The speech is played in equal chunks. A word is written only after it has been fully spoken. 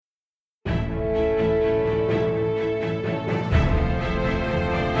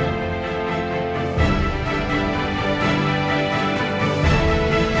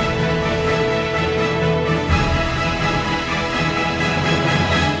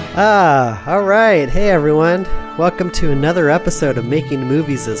All right. Hey, everyone. Welcome to another episode of Making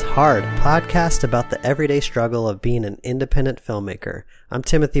Movies is Hard, a podcast about the everyday struggle of being an independent filmmaker. I'm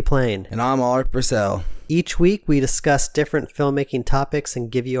Timothy Plain. And I'm Art Purcell. Each week, we discuss different filmmaking topics and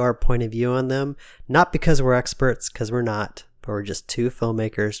give you our point of view on them, not because we're experts, because we're not, but we're just two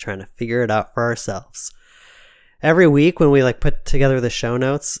filmmakers trying to figure it out for ourselves. Every week, when we put together the show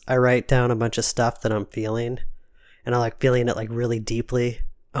notes, I write down a bunch of stuff that I'm feeling, and I feeling it really deeply.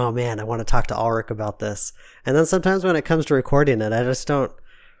 Oh man, I want to talk to Ulrich about this. And then sometimes when it comes to recording it,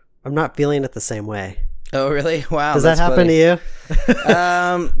 I'm not feeling it the same way. Oh, really? Wow. Does that happen to you?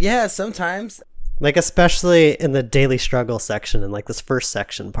 Yeah, sometimes. Especially in the daily struggle section and this first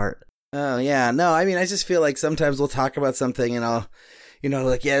section part. Oh, yeah. No, I mean, I just feel like sometimes we'll talk about something and I'll, yeah,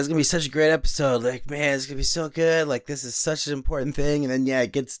 it's going to be such a great episode. Man, it's going to be so good. This is such an important thing. And then, yeah,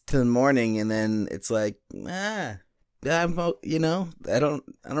 it gets to the morning and then it's I don't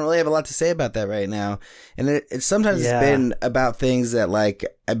really have a lot to say about that right now. And it's sometimes it's been about things that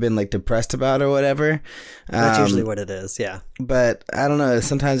I've been depressed about or whatever. That's usually what it is. Yeah. But I don't know.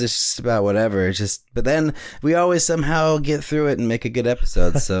 Sometimes it's just about whatever. But then we always somehow get through it and make a good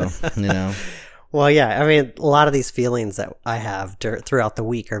episode. So, Well, yeah. I mean, a lot of these feelings that I have throughout the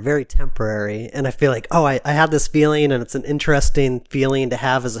week are very temporary. And I feel I had this feeling and it's an interesting feeling to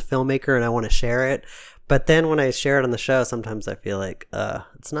have as a filmmaker and I want to share it. But then when I share it on the show, sometimes I feel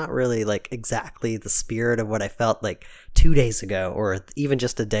it's not really exactly the spirit of what I felt 2 days ago or even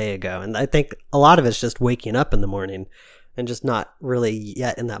just a day ago. And I think a lot of it's just waking up in the morning and just not really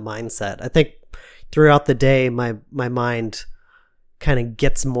yet in that mindset. I think throughout the day, my mind kind of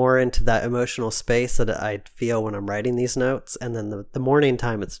gets more into that emotional space that I feel when I'm writing these notes. And then the morning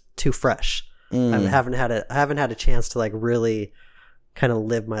time, it's too fresh. I haven't had a chance to really kind of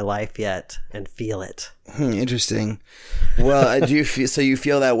live my life yet and feel it. Interesting. Well, do you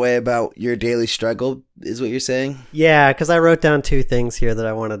feel that way about your daily struggle is what you're saying? Yeah, because I wrote down two things here that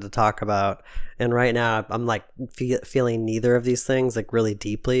I wanted to talk about. And right now I'm feeling neither of these things really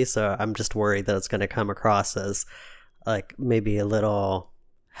deeply. So I'm just worried that it's going to come across as maybe a little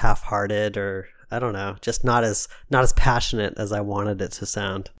half-hearted or I don't know, just not as passionate as I wanted it to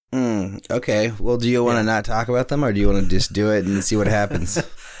sound. Okay. Well, do you want to not talk about them or do you want to just do it and see what happens?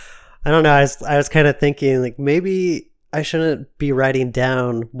 I don't know. I was kind of thinking maybe I shouldn't be writing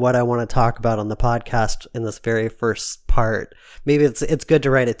down what I want to talk about on the podcast in this very first part. Maybe it's good to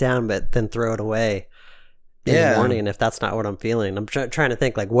write it down, but then throw it away in the morning if that's not what I'm feeling. I'm trying to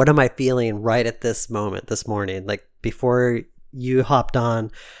think what am I feeling right at this moment, this morning? Before you hopped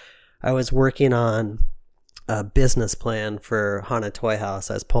on, I was working on a business plan for Hana Toy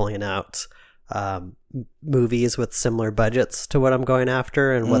House. I was pulling out movies with similar budgets to what I'm going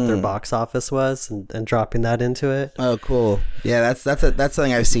after and what their box office was and dropping that into it. Oh, cool. Yeah, that's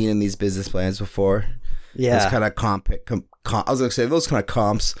something I've seen in these business plans before. Yeah. Those kind of I was going to say those kind of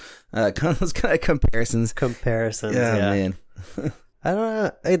comps, those kind of comparisons. Yeah. Man. I don't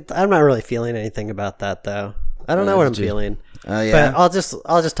know. I'm not really feeling anything about that though. I don't know what I'm feeling. Yeah. But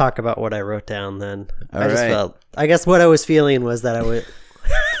I'll just talk about what I wrote down then. Right. I guess what I was feeling was that I would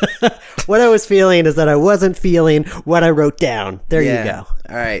what I was feeling is that I wasn't feeling what I wrote down. There you go.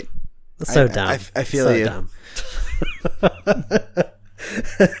 All right. So dumb. I feel you. Dumb.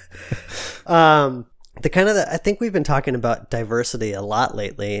 I think we've been talking about diversity a lot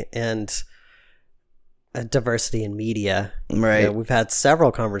lately and diversity in media. Right. We've had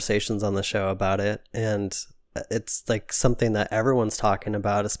several conversations on the show about it and it's something that everyone's talking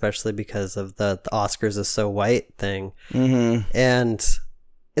about, especially because of the Oscars is so white thing. Mm-hmm. And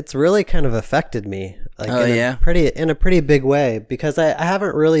it's really kind of affected me in a pretty big way because I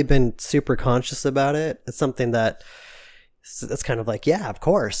haven't really been super conscious about it. It's something that it's kind of yeah, of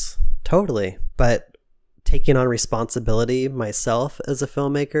course, totally. But taking on responsibility myself as a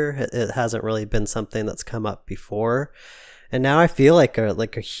filmmaker, it hasn't really been something that's come up before. And now I feel a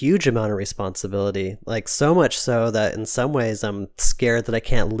huge amount of responsibility, so much so that in some ways I'm scared that I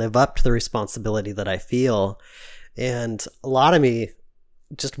can't live up to the responsibility that I feel. And a lot of me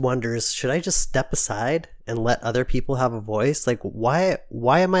just wonders, should I just step aside and let other people have a voice? Why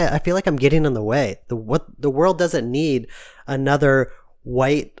am I feel like I'm getting in the way. The world doesn't need another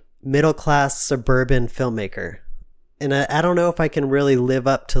white middle-class suburban filmmaker. And I don't know if I can really live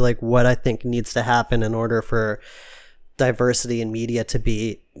up to what I think needs to happen in order for diversity in media to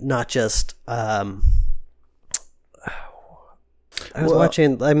be not just I was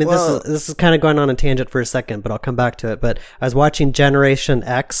watching, I mean, this is kind of going on a tangent for a second, but I'll come back to it. But I was watching Generation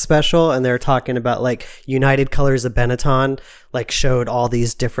X special, and they were talking about like United Colors of Benetton, like showed all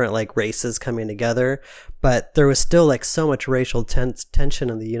these different like races coming together. But there was still like so much racial tension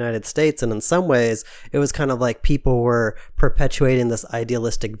in the United States. And in some ways, it was kind of like people were perpetuating this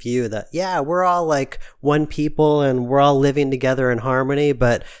idealistic view that, yeah, we're all like one people and we're all living together in harmony.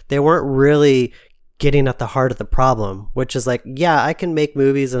 But they weren't really getting at the heart of the problem, which is like, yeah, I can make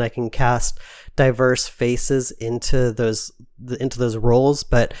movies and I can cast diverse faces into those roles,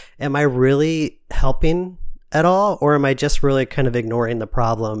 but am I really helping at all, or am I just really kind of ignoring the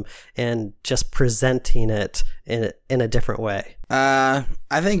problem and just presenting it in a different way? I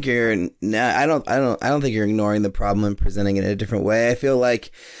think I don't think you're ignoring the problem and presenting it in a different way. I feel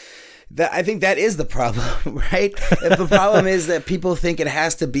like I think that is the problem, right? If the problem is that people think it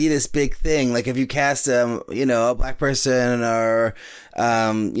has to be this big thing, like if you cast, a black person or,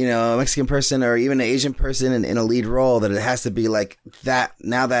 a Mexican person or even an Asian person in a lead role, that it has to be like that.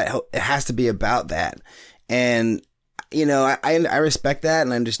 Now that it has to be about that. And, I respect that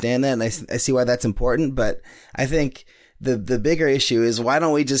and I understand that and I see why that's important. But I think the bigger issue is, why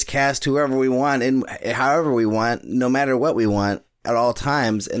don't we just cast whoever we want and however we want, no matter what we want, at all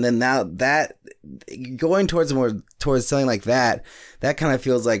times? And then now that going towards something like that kind of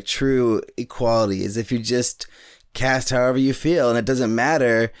feels like true equality, is if you just cast however you feel, and it doesn't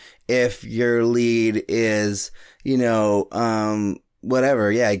matter if your lead is,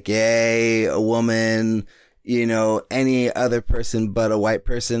 whatever, yeah, gay, a woman, any other person but a white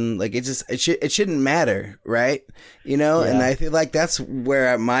person. Like it shouldn't matter, right? Yeah. And I feel like that's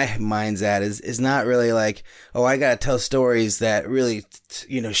where my mind's at, is not really like, oh, I gotta tell stories that really,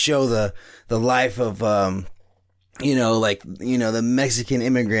 show the life of, the Mexican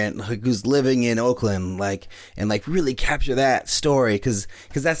immigrant who's living in Oakland, and really capture that story, because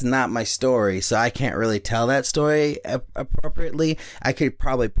that's not my story. So I can't really tell that story appropriately. I could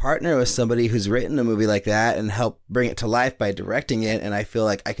probably partner with somebody who's written a movie like that and help bring it to life by directing it. And I feel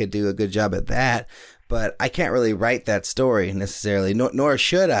like I could do a good job at that, but I can't really write that story necessarily, nor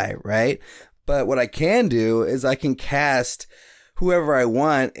should I, right? But what I can do is I can cast whoever I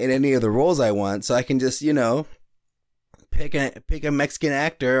want in any of the roles I want. So I can just, pick a Mexican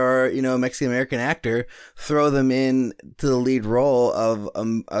actor or, a Mexican American actor, throw them in to the lead role of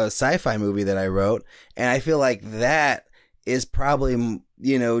a sci-fi movie that I wrote. And I feel like that is probably,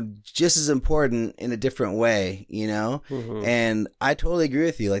 just as important in a different way, Mm-hmm. And I totally agree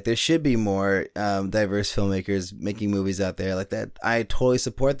with you. Like, there should be more diverse filmmakers making movies out there like that. I totally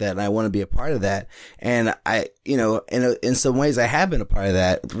support that, and I want to be a part of that. And I, in some ways I have been a part of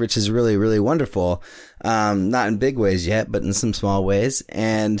that, which is really, really wonderful. Not in big ways yet, but in some small ways.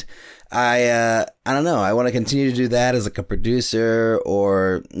 And I don't know. I want to continue to do that as like a producer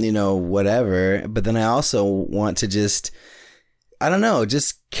or, whatever. But then I also want to just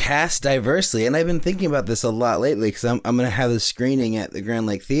cast diversely. And I've been thinking about this a lot lately, because I'm going to have a screening at the Grand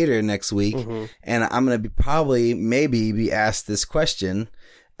Lake Theater next week. Mm-hmm. And I'm going to maybe be asked this question.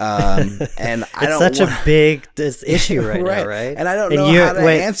 And I don't. It's such a big issue right now, right? And I don't know how to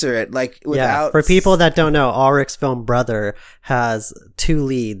answer it. Like, without. Yeah, for people that don't know, Ulrich's film Brother has two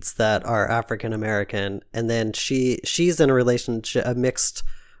leads that are African American, and then she's in a mixed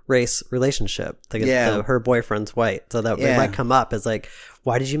race relationship. Her boyfriend's white, so that it might come up as like,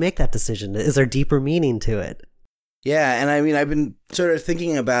 why did you make that decision? Is there deeper meaning to it? Yeah, and I mean, I've been sort of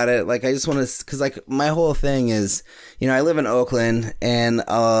thinking about it. Like, I just want to, because like my whole thing is, I live in Oakland, and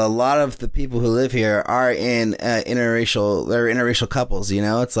a lot of the people who live here are interracial couples.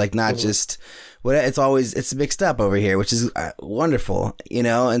 It's like not just it's mixed up over here, which is wonderful.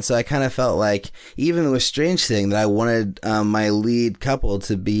 And so I kind of felt like, even with Strange Thing, that I wanted my lead couple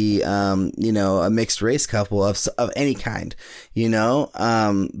to be a mixed race couple of any kind,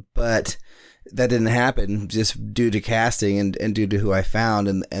 but that didn't happen, just due to casting and due to who I found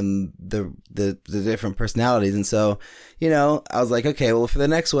and the different personalities. And so, I was like, okay, well, for the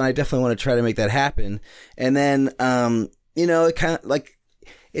next one, I definitely want to try to make that happen. And then, it kind of like,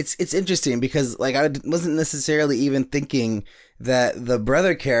 it's interesting because like I wasn't necessarily even thinking that the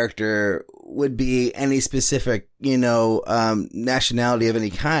brother character would be any specific, nationality of any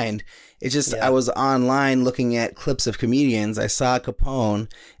kind. It's just, I was online looking at clips of comedians. I saw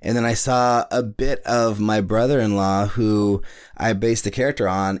Capone, and then I saw a bit of my brother-in-law, who I based the character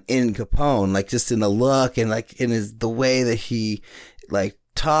on, in Capone, like just in the look and like in the way that he like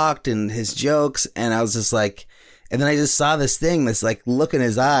talked and his jokes. And I was just like, and then I just saw this thing, this like look in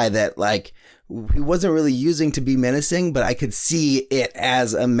his eye that like he wasn't really using to be menacing, but I could see it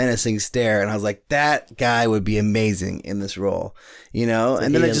as a menacing stare, and I was like, that guy would be amazing in this role, you know. So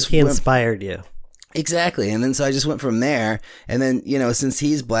and then he inspired you. Exactly. And then so I just went from there. And then, you know, since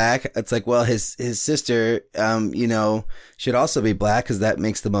he's black, it's like, well, his sister, you know, should also be black because that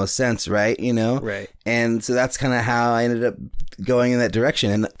makes the most sense, right? You know? Right. And so that's kind of how I ended up going in that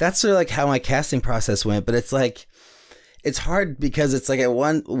direction. And that's sort of like how my casting process went. But it's like, it's hard because it's like at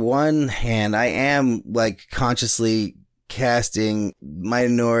one hand, I am like consciously casting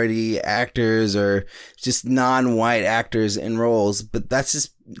minority actors or just non-white actors in roles, but that's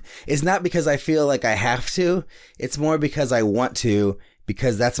just, it's not because I feel like I have to, it's more because I want to,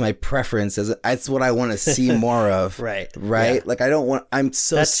 because that's my preference, that's what I want to see more of. Right yeah. Like I'm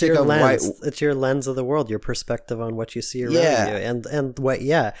so that's sick of lens. white. It's your lens of the world, your perspective on what you see around you, and what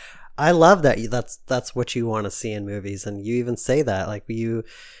I love that that's what you want to see in movies, and you even say that, like,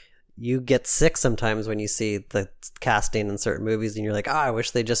 you get sick sometimes when you see the casting in certain movies and you're like, I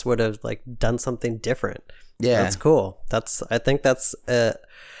wish they just would have like done something different. Yeah. That's cool. I think that's a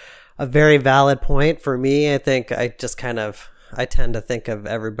very valid point. For me, I think I tend to think of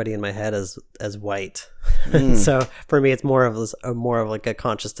everybody in my head as white. So for me, it's more of like a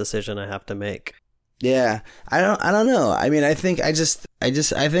conscious decision I have to make. Yeah, I don't know. I mean, I think I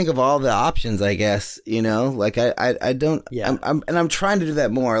think of all the options, I guess, you know, like I don't, yeah. I'm trying to do that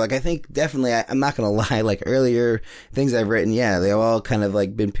more. Like, I think definitely, I'm not going to lie, like earlier things I've written, yeah, they've all kind of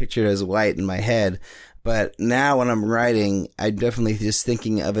like been pictured as white in my head. But now when I'm writing, I'm definitely just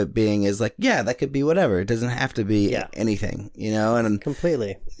thinking of it being as like, yeah, that could be whatever. It doesn't have to be anything, you know? And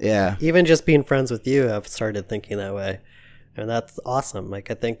completely. Yeah. Even just being friends with you, I've started thinking that way. And that's awesome.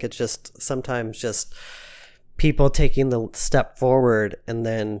 Like, I think it's just sometimes just people taking the step forward and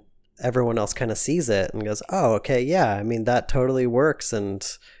then everyone else kind of sees it and goes, oh, okay, yeah, I mean, that totally works. And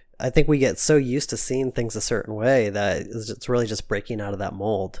I think we get so used to seeing things a certain way that it's really just breaking out of that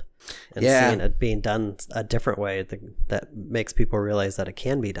mold and seeing it being done a different way that makes people realize that it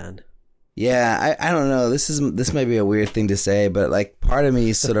can be done. Yeah, I don't know. This might be a weird thing to say, but like part of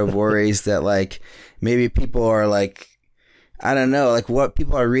me sort of worries that like maybe people are like, I don't know, like what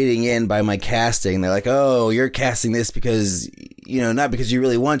people are reading in by my casting. They're like, oh, you're casting this because, you know, not because you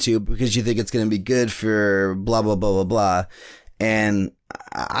really want to, but because you think it's going to be good for blah, blah, blah, blah, blah. And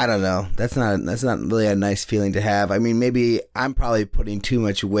I don't know. That's not really a nice feeling to have. I mean, maybe I'm probably putting too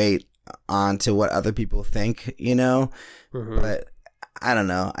much weight onto what other people think, you know, but I don't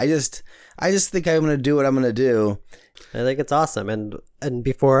know. I just think I'm going to do what I'm going to do. I think it's awesome. And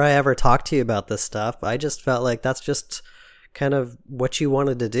before I ever talked to you about this stuff, I just felt like that's just kind of what you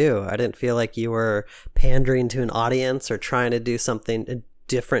wanted to do. I didn't feel like you were pandering to an audience or trying to do something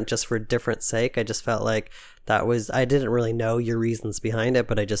different just for different sake. I just felt like I didn't really know your reasons behind it,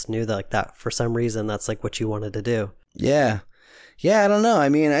 but I just knew that like that for some reason that's like what you wanted to do. Yeah. Yeah, I don't know. I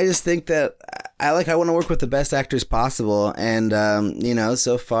mean, I just think that I want to work with the best actors possible. And, you know,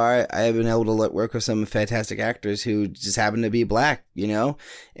 so far I have been able to work with some fantastic actors who just happen to be black, you know,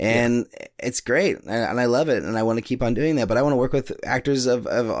 and it's great. And I love it. And I want to keep on doing that. But I want to work with actors of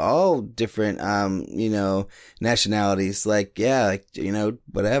all different, you know, nationalities. Like, yeah, like, you know,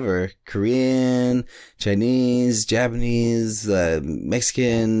 whatever, Korean, Chinese, Japanese,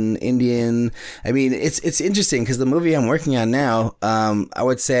 Mexican, Indian. I mean, it's interesting because the movie I'm working on now, I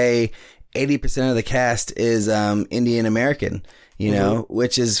would say 80% of the cast is Indian American, you know,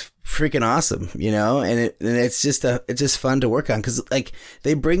 which is freaking awesome, you know, and it's just fun to work on because like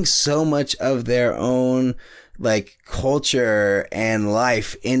they bring so much of their own like culture and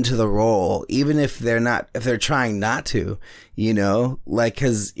life into the role, even if they're trying not to, you know, like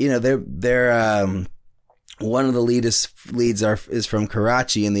because you know they're one of the leads is from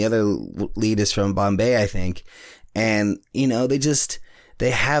Karachi and the other lead is from Bombay, I think. And, you know,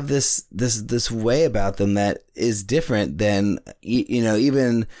 they have this way about them that is different than, you know,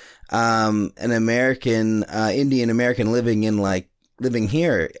 even, an American, Indian American living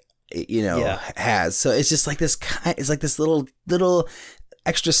here, you know, has. So it's just like it's like this little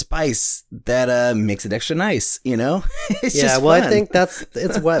extra spice that, makes it extra nice, you know? It's just fun. I think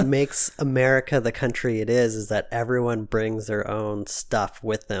it's what makes America the country it is that everyone brings their own stuff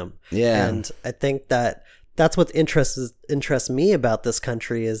with them. Yeah. And I think that's what interests me about this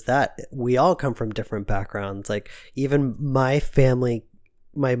country is that we all come from different backgrounds. Like even my family,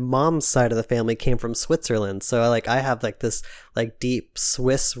 my mom's side of the family came from Switzerland. So like I have like this like deep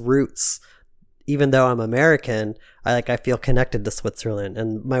Swiss roots. Even though I'm American, I feel connected to Switzerland.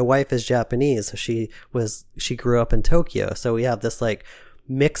 And my wife is Japanese, so she grew up in Tokyo. So we have this like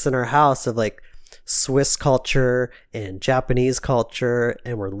mix in our house of like Swiss culture and Japanese culture,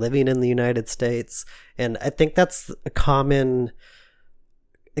 and we're living in the United States. And I think that's a common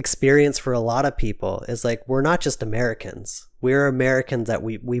experience for a lot of people, is like, we're not just Americans. We're Americans that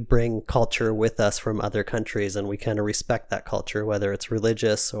we bring culture with us from other countries, and we kind of respect that culture, whether it's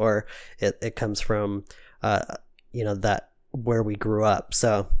religious or it comes from, that where we grew up.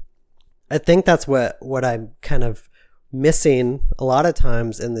 So I think that's what I'm kind of missing a lot of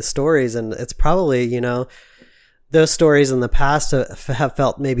times in the stories. And it's probably, those stories in the past have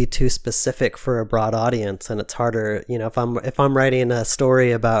felt maybe too specific for a broad audience, and it's harder. If I'm writing a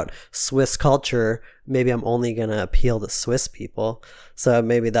story about Swiss culture, maybe I'm only going to appeal to Swiss people. So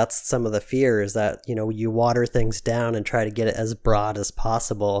maybe that's some of the fear, is that you water things down and try to get it as broad as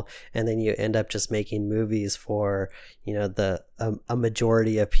possible, and then you end up just making movies for a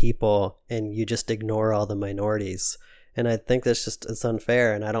majority of people, and you just ignore all the minorities. And I think it's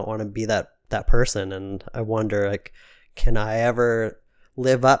unfair, and I don't want to be that person. And I wonder, like, can I ever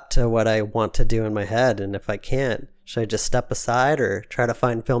live up to what I want to do in my head? And if I can't, should I just step aside or try to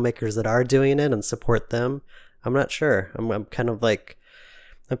find filmmakers that are doing it and support them? I'm not sure. I'm kind of like,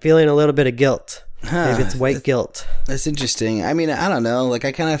 I'm feeling a little bit of guilt. Maybe it's white guilt. That's interesting. I mean, I don't know. Like,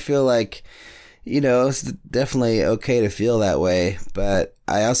 I kind of feel like, it's definitely okay to feel that way. But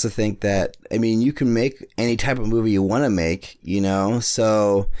I also think that, you can make any type of movie you want to make,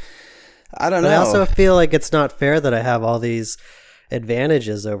 so I don't know. I also feel like it's not fair that I have all these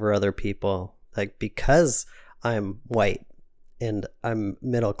advantages over other people, like, because I'm white and I'm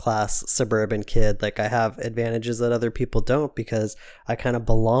middle class suburban kid. Like, I have advantages that other people don't, because I kind of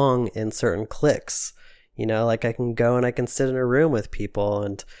belong in certain cliques. Like, I can go and I can sit in a room with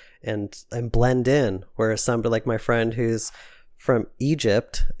people and blend in, whereas somebody like my friend who's from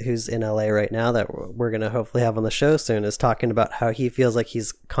Egypt, who's in LA right now, that we're going to hopefully have on the show soon, is talking about how he feels like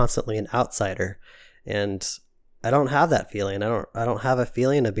he's constantly an outsider. And I don't have that feeling. I don't have a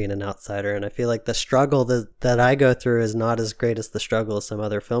feeling of being an outsider. And I feel like the struggle that I go through is not as great as the struggle of some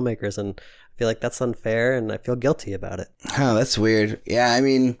other filmmakers. And I feel like that's unfair, and I feel guilty about it. Oh, that's weird. Yeah. I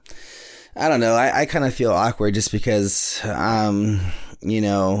don't know. I kind of feel awkward just because, like,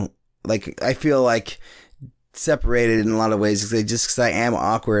 I feel like separated in a lot of ways, because I am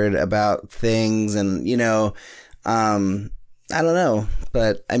awkward about things, and I don't know,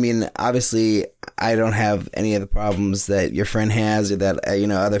 but obviously I don't have any of the problems that your friend has, or that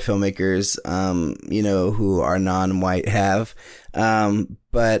other filmmakers who are non-white have,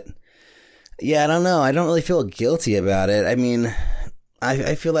 but yeah, I don't know. I don't really feel guilty about it.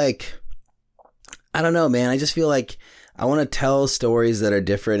 I feel like, I don't know, man. I just feel like I want to tell stories that are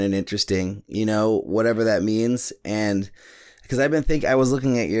different and interesting, whatever that means. And because I was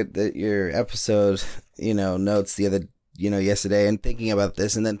looking at your episode, notes yesterday, and thinking about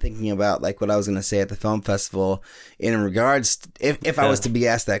this, and then thinking about like what I was going to say at the film festival in regards to, if I was to be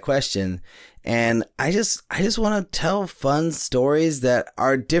asked that question. And I just want to tell fun stories that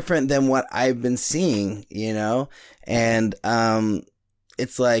are different than what I've been seeing, and,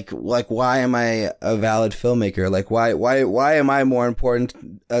 it's like, why am I a valid filmmaker? Like, why am I more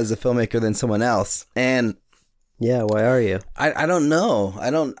important as a filmmaker than someone else? And yeah, why are you? I don't know.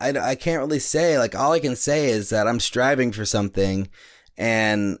 I can't really say. Like, all I can say is that I'm striving for something,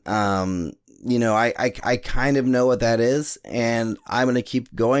 and I kind of know what that is, and I'm gonna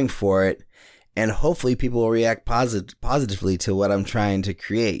keep going for it, and hopefully people will react positively to what I'm trying to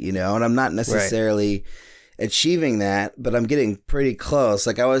create. And I'm not necessarily achieving that, but I'm getting pretty close.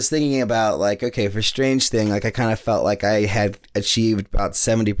 Like, I was thinking about, like, okay, for Strange Thing, like, I kind of felt like I had achieved about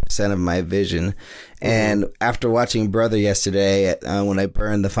 70% of my vision. And after watching Brother yesterday, when I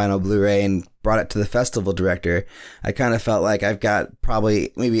burned the final Blu-ray and brought it to the festival director, I kind of felt like I've got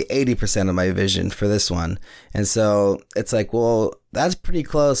probably maybe 80% of my vision for this one. And so it's like, well, that's pretty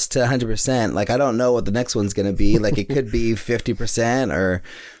close to 100%. Like, I don't know what the next one's going to be. Like, it could be 50% or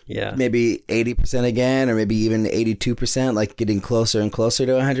maybe 80% again, or maybe even 82%, like getting closer and closer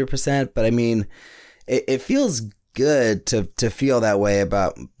to 100%. But it feels good to feel that way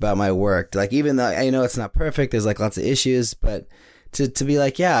about my work. Like, even though I know it's not perfect, there's like lots of issues, but to be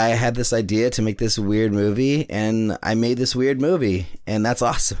like, yeah, I had this idea to make this weird movie, and I made this weird movie, and that's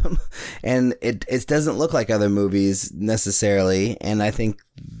awesome. And it doesn't look like other movies necessarily, and I think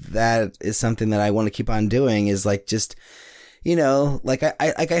that is something that I want to keep on doing, is like, just, like,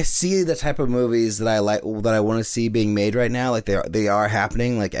 I see the type of movies that I like, that I want to see being made right now. Like, they are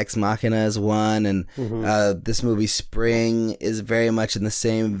happening. Like, Ex Machina is one, and this movie Spring is very much in the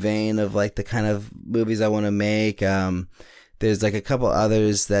same vein of like the kind of movies I want to make. there's like a couple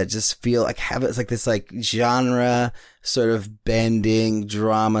others that just feel like have it's like this like genre sort of bending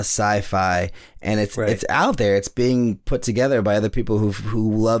drama sci-fi, and it's out there. It's being put together by other people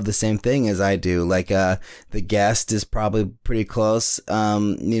who love the same thing as I do. Like The Guest is probably pretty close.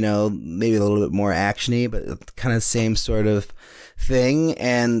 You know, maybe a little bit more actiony, but kind of same sort of thing.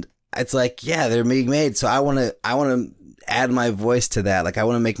 And it's like, yeah, they're being made. So I want to add my voice to that. Like I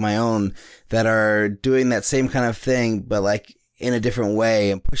want to make my own that are doing that same kind of thing, but like in a different way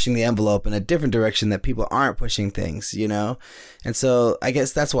and pushing the envelope in a different direction that people aren't pushing things, you know? And so I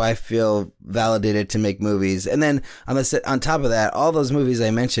guess that's why I feel validated to make movies. And then on top of that, all those movies I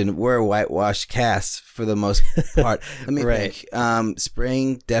mentioned were whitewashed casts for the most part. Let me think.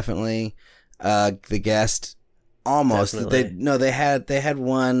 Spring, definitely. The Guest, almost. Definitely. They had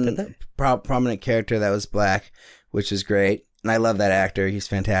one prominent character that was black, which was great. And I love that actor. He's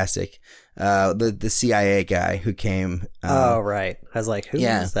fantastic. The CIA guy who came. Oh, right. I was like, who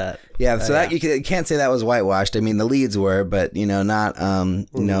is that? Yeah. So that you can't say that was whitewashed. I mean, the leads were, but you know, not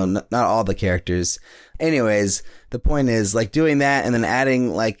not all the characters. Anyways, the point is like doing that and then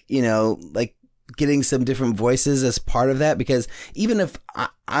adding like, you know, like getting some different voices as part of that, because even if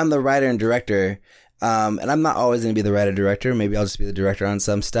I'm the writer and director, and I'm not always going to be the writer director, maybe I'll just be the director on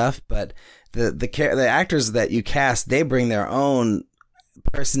some stuff, but the actors that you cast, they bring their own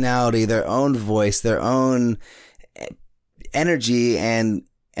personality, their own voice, their own energy, and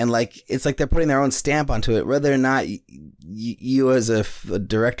like it's like they're putting their own stamp onto it, whether or not you as a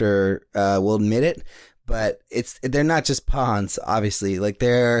director will admit it. But they're not just pawns, obviously. Like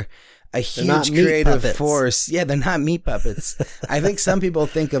they're a huge creative force. Yeah, they're not meat puppets. I think some people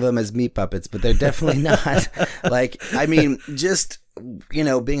think of them as meat puppets, but they're definitely not. Like, I mean, just, you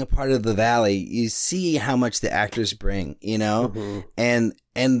know, being a part of the Valley, you see how much the actors bring, you know, and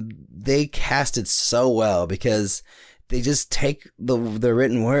they cast it so well because they just take the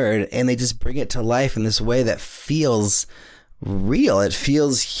written word and they just bring it to life in this way that feels real. It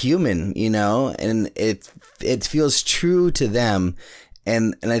feels human, you know, and it feels true to them.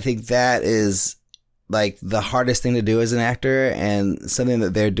 And I think that is like the hardest thing to do as an actor, and something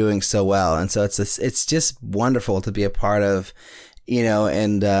that they're doing so well. And so it's just wonderful to be a part of, you know,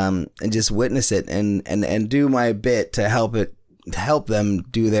 and just witness it and do my bit to help them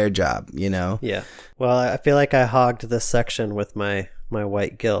do their job, you know? Yeah. Well, I feel like I hogged this section with my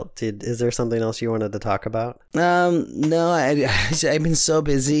white guilt. Is there something else you wanted to talk about? No, I've been so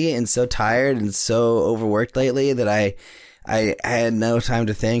busy and so tired and so overworked lately that I had no time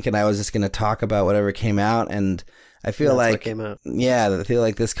to think, and I was just going to talk about whatever came out. And I feel like, what came out. Yeah, I feel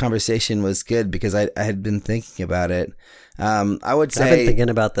like this conversation was good because I had been thinking about it. I would say I've been thinking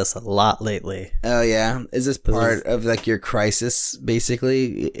about this a lot lately. Oh yeah, is this part of like your crisis,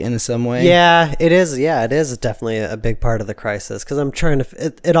 basically, in some way? Yeah, it is. Yeah, it is definitely a big part of the crisis, because I'm trying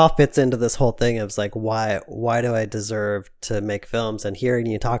to. It all fits into this whole thing of like, why do I deserve to make films? And hearing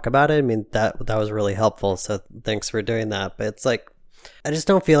you talk about it, I mean, that was really helpful. So thanks for doing that. But it's like, I just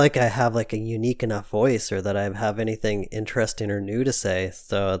don't feel like I have like a unique enough voice, or that I have anything interesting or new to say.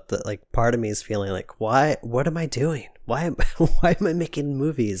 So like part of me is feeling like, what am I doing? Why am I making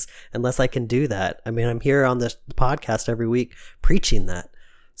movies unless I can do that? I mean, I'm here on this podcast every week preaching that.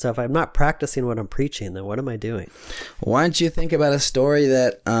 So if I'm not practicing what I'm preaching, then what am I doing? Why don't you think about a story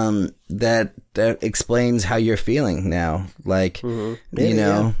that that explains how you're feeling now? Like, Maybe, you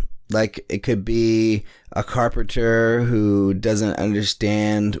know, like it could be a carpenter who doesn't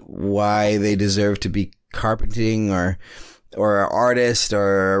understand why they deserve to be carpeting, or an artist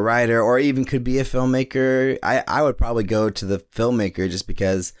or a writer, or even could be a filmmaker. I would probably go to the filmmaker just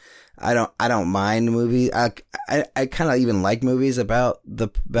because I don't mind movies. I kind of even like movies about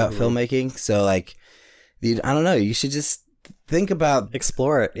filmmaking. So like, I don't know. You should just think about,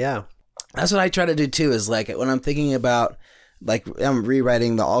 explore it. Yeah. That's what I try to do too, is like when I'm thinking about, like I'm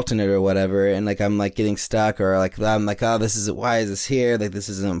rewriting the alternate or whatever, and like I'm like getting stuck, or like I'm like, oh, why is this here? Like this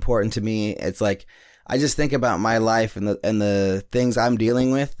isn't important to me. It's like, I just think about my life and the things I'm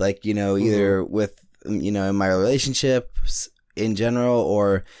dealing with, like, you know, either with, you know, in my relationships in general,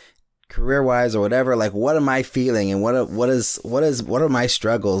 or career wise, or whatever. Like, what am I feeling, and what are my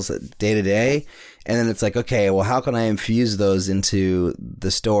struggles day to day? And then it's like, okay, well, how can I infuse those into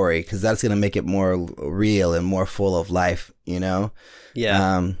the story? Because that's going to make it more real and more full of life, you know?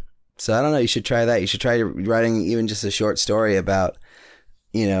 Yeah. So I don't know. You should try that. You should try writing even just a short story about,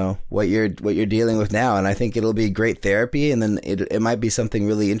 you know, what you're dealing with now. And I think it'll be great therapy. And then it might be something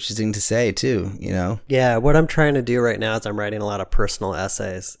really interesting to say too, you know? Yeah. What I'm trying to do right now is I'm writing a lot of personal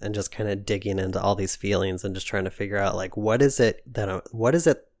essays and just kind of digging into all these feelings and just trying to figure out like, what is it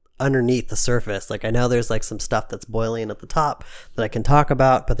underneath the surface. Like, I know there's like some stuff that's boiling at the top that I can talk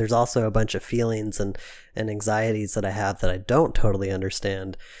about, but there's also a bunch of feelings and anxieties that I have that I don't totally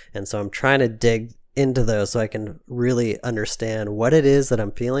understand. And so I'm trying to dig into those so I can really understand what it is that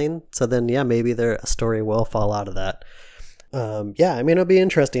I'm feeling. So then, yeah, maybe a story will fall out of that. Yeah, I mean, it'll be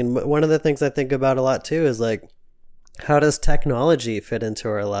interesting. One of the things I think about a lot too is like, how does technology fit into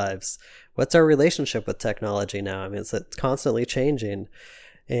our lives? What's our relationship with technology now? I mean, it's constantly changing.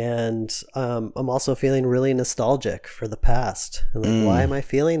 And I'm also feeling really nostalgic for the past. And like, why am I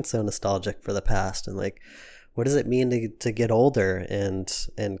feeling so nostalgic for the past? And like, what does it mean to get older and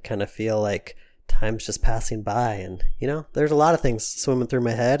kind of feel like time's just passing by? And, you know, there's a lot of things swimming through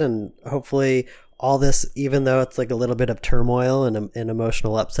my head. And hopefully all this, even though it's like a little bit of turmoil and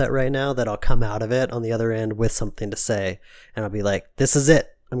emotional upset right now, that I'll come out of it on the other end with something to say. And I'll be like, this is it.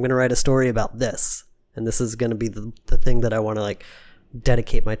 I'm going to write a story about this. And this is going to be the thing that I want to like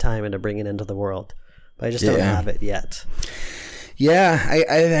dedicate my time into bringing into the world. But I just don't have it yet. Yeah, I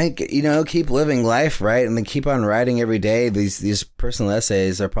think, you know, keep living life, right? And then keep on writing every day. These personal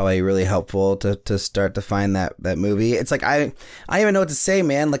essays are probably really helpful to start to find that movie. It's like I don't even know what to say,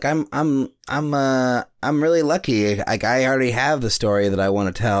 man. Like I'm really lucky. Like I already have the story that I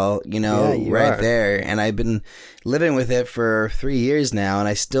want to tell, you know, right there. And I've been living with it for 3 years now, and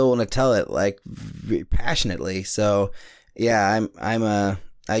I still want to tell it like passionately. So yeah,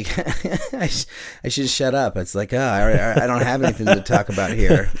 I should shut up. It's like, I don't have anything to talk about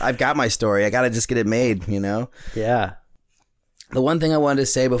here. I've got my story. I got to just get it made, you know? Yeah. The one thing I wanted to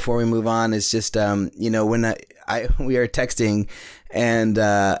say before we move on is just, you know, when we were texting and,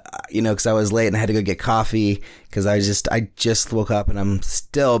 you know, cause I was late and I had to go get coffee cause I just woke up and I'm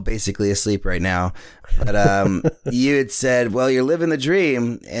still basically asleep right now. But, you had said, well, you're living the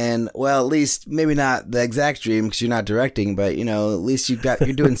dream, and well, at least maybe not the exact dream because you're not directing, but you know, at least you're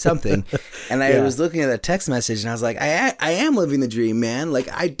doing something. And I was looking at a text message and I was like, I am living the dream, man. Like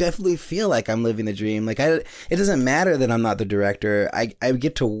I definitely feel like I'm living the dream. Like it doesn't matter that I'm not the director. I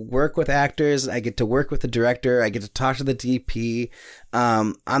get to work with actors. I get to work with the director. I get to talk to the DP.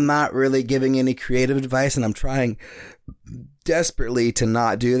 I'm not really giving any creative advice, and I'm trying desperately to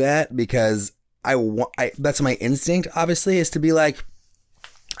not do that because that's my instinct, obviously, is to be like,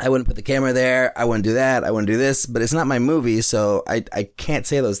 I wouldn't put the camera there, I wouldn't do that, I wouldn't do this, but it's not my movie, so I can't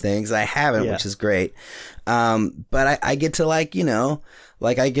say those things. I haven't, which is great. But I get to, like, you know,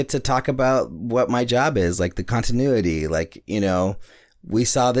 like I get to talk about what my job is, like the continuity, like, you know, we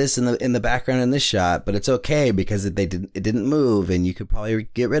saw this in the background in this shot, but it's okay because it didn't move, and you could probably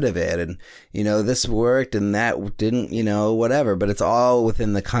get rid of it, and you know, this worked and that didn't, you know, whatever, but it's all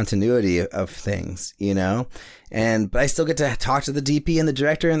within the continuity of things, you know. But I still get to talk to the DP and the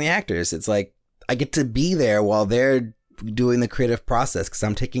director and the actors. It's like I get to be there while they're doing the creative process because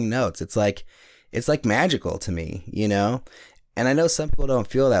I'm taking notes. It's like magical to me, you know. And I know some people don't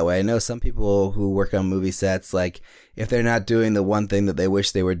feel that way. I know some people who work on movie sets, like, if they're not doing the one thing that they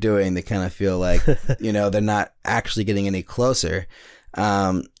wish they were doing, they kind of feel like, you know, they're not actually getting any closer.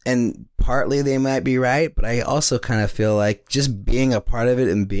 And partly they might be right, but I also kind of feel like just being a part of it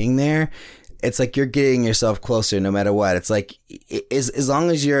and being there, it's like you're getting yourself closer no matter what. It's like, as long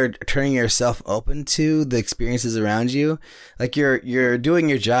as you're turning yourself open to the experiences around you, like you're doing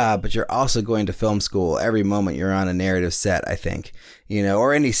your job, but you're also going to film school every moment you're on a narrative set, I think, you know,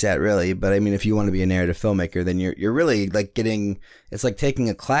 or any set really. But I mean, if you want to be a narrative filmmaker, then you're really like it's like taking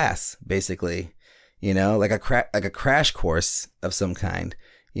a class basically, you know, like a crash course of some kind,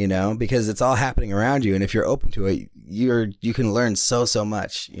 you know, because it's all happening around you. And if you're open to it, you can learn so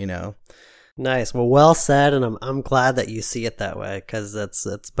much, you know. Nice. Well said, and I'm glad that you see it that way, because it's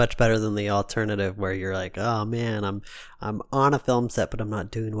much better than the alternative where you're like, oh man, I'm on a film set, but I'm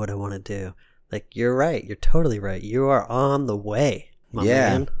not doing what I want to do. Like, you're right. You're totally right. You are on the way, my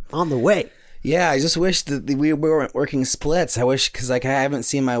man. On the way. Yeah, I just wish that we weren't working splits. I wish, because like I haven't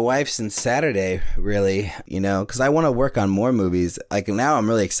seen my wife since Saturday, really, you know, because I want to work on more movies. Like now I'm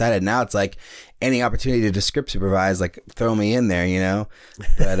really excited. Now it's like any opportunity to script supervise, like throw me in there, you know.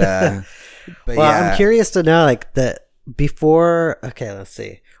 But well, yeah. I'm curious to know, like, before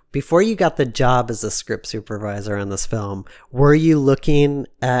you got the job as a script supervisor on this film, were you looking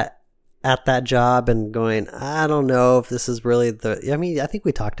at that job and going, I don't know if this is really I think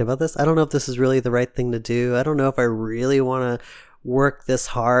we talked about this. I don't know if this is really the right thing to do. I don't know if I really want to work this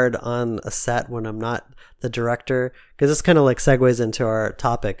hard on a set when I'm not the director. Because this kind of like segues into our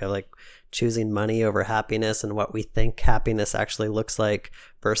topic of like choosing money over happiness and what we think happiness actually looks like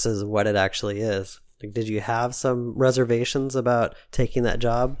versus what it actually is. Like, did you have some reservations about taking that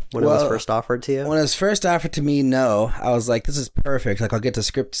job when it was first offered to you? When it was first offered to me, no. I was like, this is perfect. Like, I'll get to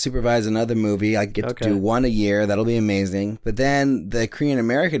script supervise another movie. I get to do one a year. That'll be amazing. But then the Korean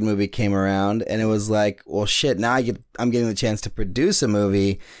American movie came around, and it was like, well, shit, now I'm getting the chance to produce a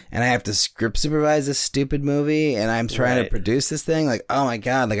movie, and I have to script supervise this stupid movie, and I'm trying to produce this thing. Like, oh my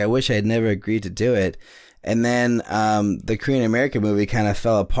God, like, I wish I had never agreed to do it. And then the Korean American movie kind of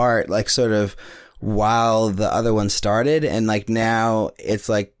fell apart, like, sort of while the other one started, and like now it's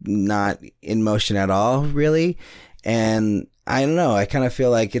like not in motion at all, really. And I don't know, I kind of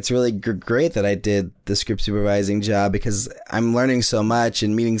feel like it's really great that I did the script supervising job, because I'm learning so much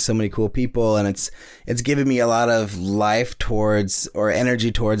and meeting so many cool people, and it's given me a lot of life towards, or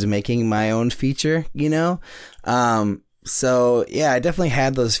energy towards, making my own feature, you know. So yeah, I definitely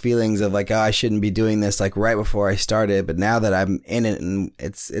had those feelings of like, oh, I shouldn't be doing this like right before I started, but now that I'm in it and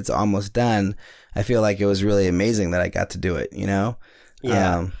it's almost done, I feel like it was really amazing that I got to do it, you know?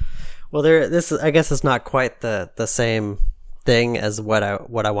 Yeah. Well, I guess it's not quite the same thing as what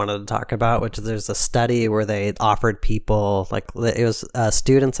I wanted to talk about, which is there's a study where they offered people, like, it was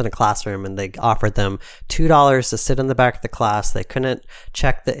students in a classroom, and they offered them $2 to sit in the back of the class. They couldn't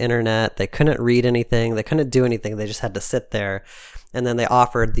check the internet. They couldn't read anything. They couldn't do anything. They just had to sit there. And then they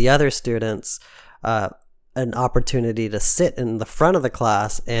offered the other students an opportunity to sit in the front of the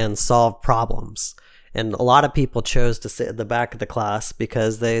class and solve problems. And a lot of people chose to sit at the back of the class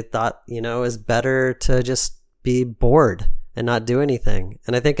because they thought, you know, it was better to just be bored and not do anything.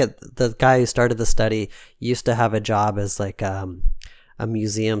 And I think the guy who started the study used to have a job as like a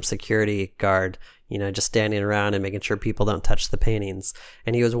museum security guard, you know, just standing around and making sure people don't touch the paintings.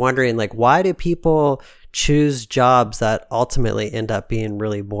 And he was wondering, like, why do people choose jobs that ultimately end up being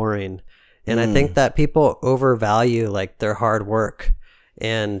really boring? And I think that people overvalue like their hard work.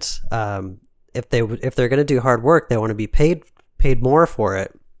 And if they're going to do hard work, they want to be paid more for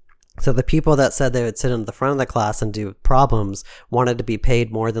it. So the people that said they would sit in the front of the class and do problems wanted to be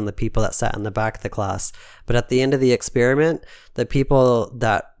paid more than the people that sat in the back of the class. But at the end of the experiment, the people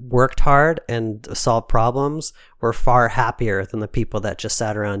that worked hard and solved problems were far happier than the people that just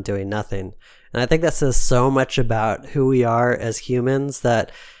sat around doing nothing. And I think that says so much about who we are as humans,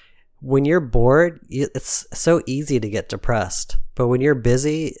 that when you're bored, it's so easy to get depressed. But when you're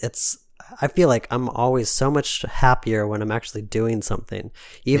busy, I feel like I'm always so much happier when I'm actually doing something.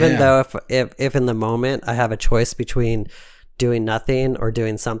 Even though if in the moment I have a choice between doing nothing or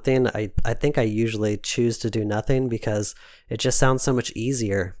doing something, I think I usually choose to do nothing because it just sounds so much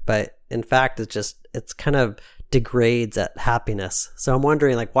easier. But in fact, it's kind of degrades at happiness. So I'm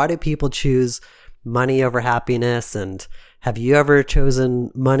wondering, like, why do people choose money over happiness? And have you ever chosen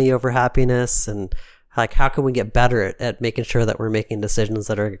money over happiness? And like, how can we get better at making sure that we're making decisions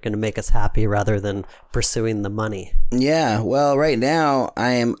that are going to make us happy rather than pursuing the money? Yeah, well, right now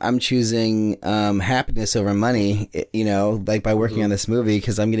I'm choosing happiness over money, you know, like by working on this movie,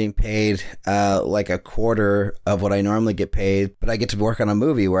 because I'm getting paid like a quarter of what I normally get paid, but I get to work on a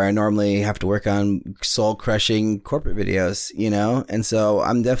movie where I normally have to work on soul-crushing corporate videos, you know? And so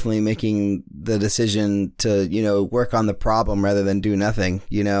I'm definitely making the decision to, you know, work on the problem rather than do nothing,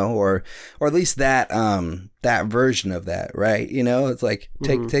 you know, or at least that version of that, right? You know, it's like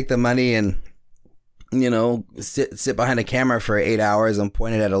take the money and, you know, sit behind a camera for 8 hours and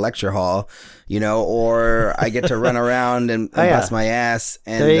point it at a lecture hall, you know, or I get to run around and bust my ass.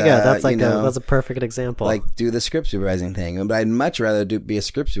 And there you go. That's like that's a perfect example. Like, do the script supervising thing. But I'd much rather be a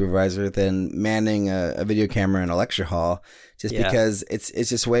script supervisor than manning a video camera in a lecture hall, just because it's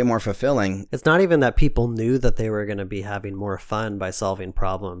just way more fulfilling. It's not even that people knew that they were going to be having more fun by solving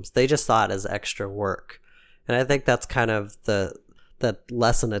problems. They just saw it as extra work. And I think that's kind of the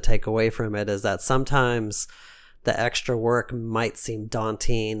lesson to take away from it, is that sometimes the extra work might seem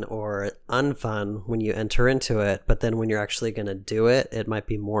daunting or unfun when you enter into it, but then when you're actually going to do it, it might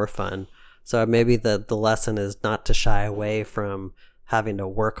be more fun. So maybe the lesson is not to shy away from having to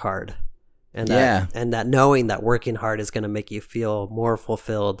work hard. And that knowing that working hard is going to make you feel more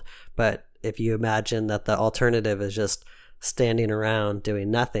fulfilled. But if you imagine that the alternative is just standing around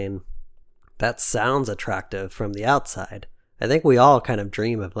doing nothing, that sounds attractive from the outside. I think we all kind of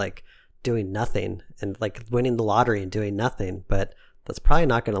dream of like doing nothing and like winning the lottery and doing nothing, but that's probably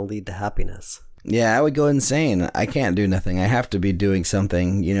not going to lead to happiness. Yeah, I would go insane. I can't do nothing. I have to be doing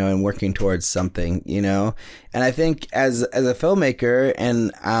something, you know, and working towards something, you know. And I think as a filmmaker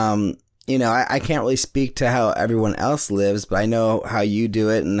and, I can't really speak to how everyone else lives, but I know how you do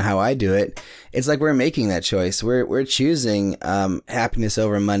it and how I do it. It's like we're making that choice. We're choosing happiness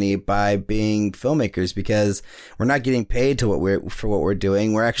over money by being filmmakers, because we're not getting paid for what we're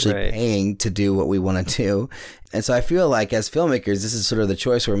doing. We're actually paying to do what we want to do. And so I feel like as filmmakers, this is sort of the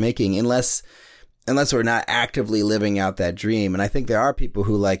choice we're making, unless we're not actively living out that dream. And I think there are people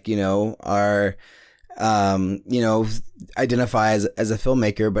who are identify as a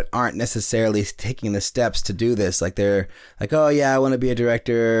filmmaker, but aren't necessarily taking the steps to do this. Like they're like, oh yeah, I want to be a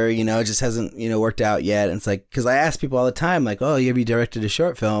director, it just hasn't, worked out yet. And it's like, cause I ask people all the time, like, oh, have you directed a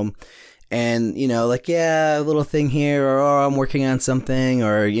short film? And, like, yeah, a little thing here, or, oh, I'm working on something,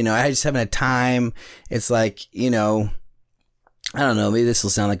 or, I just haven't had time. It's like, I don't know, maybe this will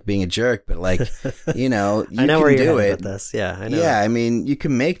sound like being a jerk, but like, you I know can where do you're it. with this. Yeah, I know. Yeah, I mean, you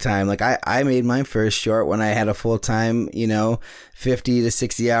can make time. Like I made my first short when I had a full-time, 50 to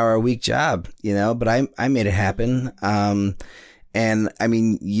 60 hour a week job, but I made it happen. And I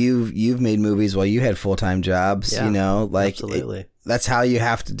mean, you've made movies while you had full-time jobs, absolutely. That's how you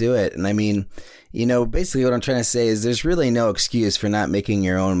have to do it. And I mean, basically what I'm trying to say is there's really no excuse for not making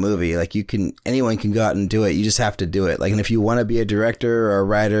your own movie. Like anyone can go out and do it. You just have to do it. Like, and if you want to be a director or a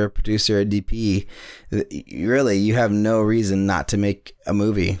writer, producer, a DP, really, you have no reason not to make a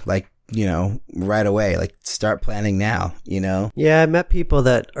movie. Like, right away, like start planning now, Yeah, I met people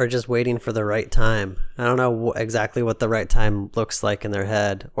that are just waiting for the right time. I don't know exactly what the right time looks like in their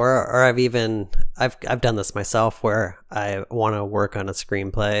head, or I've done this myself, where I want to work on a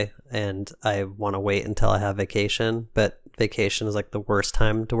screenplay and I want to wait until I have vacation, but vacation is like the worst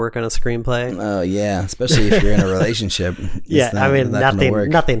time to work on a screenplay. Oh yeah, especially if you're in a relationship.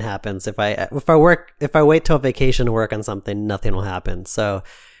 Nothing happens if I wait till vacation to work on something, nothing will happen. So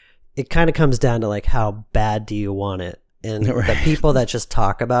it kind of comes down to like, how bad do you want it? And the people that just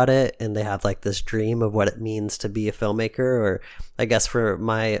talk about it and they have like this dream of what it means to be a filmmaker, or I guess for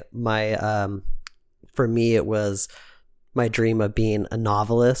for me, it was my dream of being a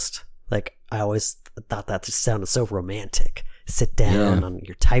novelist. Like I always thought that just sounded so romantic. Sit down on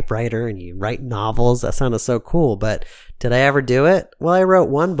your typewriter and you write novels. That sounded so cool. But did I ever do it? Well, I wrote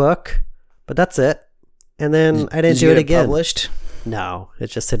one book, but that's it. And then I didn't do it again. Published? No,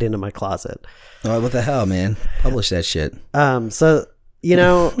 it's just sitting in my closet. Oh, what the hell, man? Publish that shit. So,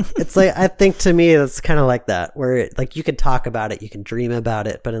 it's like, I think to me, it's kind of like that, where like you can talk about it, you can dream about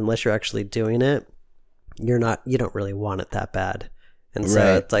it, but unless you're actually doing it, you don't really want it that bad. And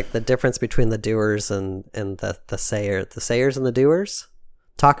so it's like the difference between the doers and the sayers and the doers,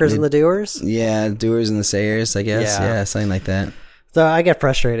 talkers and the doers. Yeah. Doers and the sayers, I guess. Yeah. Something like that. So I get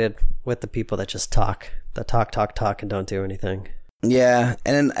frustrated with the people that just talk and don't do anything. Yeah,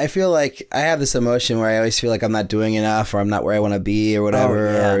 and I feel like I have this emotion where I always feel like I'm not doing enough, or I'm not where I want to be, or whatever.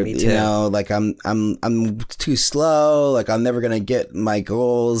 Oh, yeah, me too. Like I'm too slow. Like I'm never gonna get my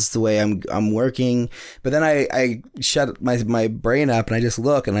goals the way I'm working. But then I shut my brain up and I just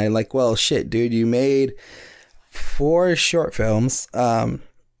look and I'm like, well, shit, dude, you made 4 short films. One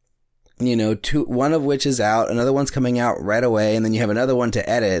of which is out, another one's coming out right away, and then you have another one to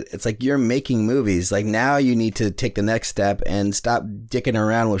edit. It's like you're making movies. Like now you need to take the next step and stop dicking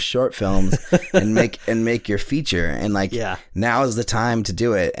around with short films and make your feature. And like, now is the time to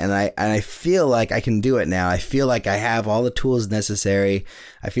do it. And I feel like I can do it now. I feel like I have all the tools necessary.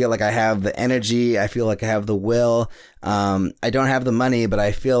 I feel like I have the energy. I feel like I have the will. I don't have the money, but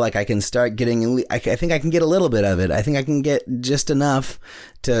I feel like I can start getting, I think I can get a little bit of it. I think I can get just enough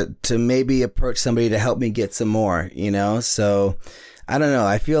to maybe approach somebody to help me get some more, So I don't know.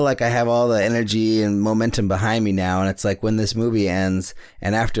 I feel like I have all the energy and momentum behind me now. And it's like when this movie ends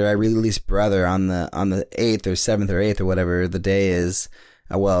and after I release Brother on the 8th or 7th or 8th or whatever the day is,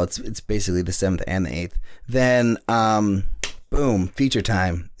 well, it's basically the 7th and the 8th, then, boom, feature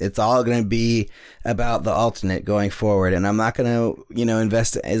time. It's all going to be about the alternate going forward. And I'm not going to,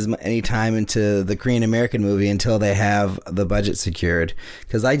 invest any time into the Korean American movie until they have the budget secured.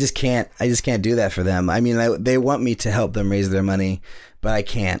 Cause I just can't do that for them. I mean, they want me to help them raise their money, but I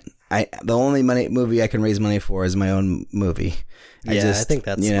can't. The only movie I can raise money for is my own movie. I think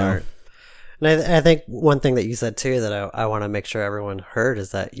that's smart. And I think one thing that you said too that I want to make sure everyone heard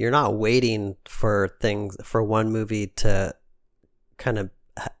is that you're not waiting for one movie to kind of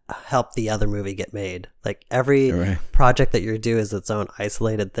help the other movie get made. Like every project that you do is its own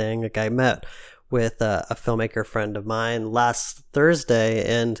isolated thing. Like I met with a filmmaker friend of mine last Thursday,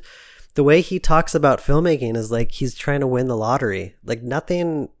 and the way he talks about filmmaking is like he's trying to win the lottery. Like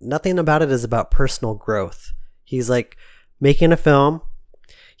nothing about it is about personal growth. He's like making a film,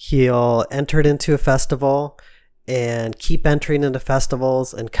 he'll enter it into a festival, and keep entering into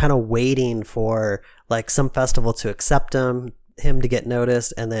festivals and kind of waiting for like some festival to accept him to get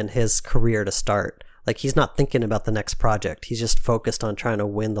noticed, and then his career to start. Like, he's not thinking about the next project. He's just focused on trying to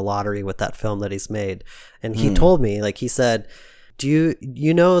win the lottery with that film that he's made. And he told me, like, he said, do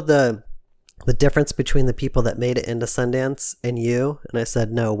you know the difference between the people that made it into Sundance and you? And I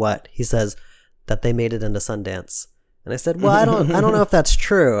said, no, what? He says that they made it into Sundance. And I said, well, I don't know if that's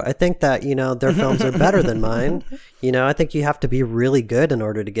true. I think that, you know, their films are better than mine. You know, I think you have to be really good in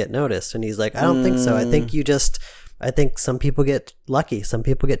order to get noticed. And he's like, I don't think so. I think some people get lucky. Some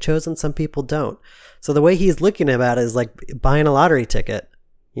people get chosen. Some people don't. So the way he's looking at it is like buying a lottery ticket,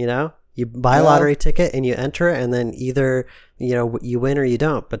 you know? You buy a lottery ticket and you enter it, and then either, you know, you win or you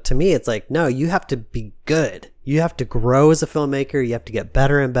don't. But to me, it's like, no, you have to be good. You have to grow as a filmmaker. You have to get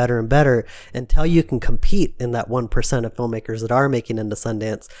better and better and better until you can compete in that 1% of filmmakers that are making into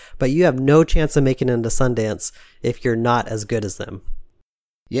Sundance. But you have no chance of making into Sundance if you're not as good as them.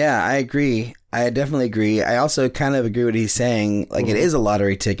 Yeah, I agree. I definitely agree. I also kind of agree with what he's saying. Like, it is a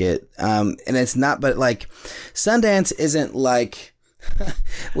lottery ticket. And it's not, but like, Sundance isn't like,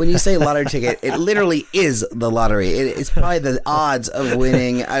 when you say lottery ticket, it literally is the lottery. It's probably the odds of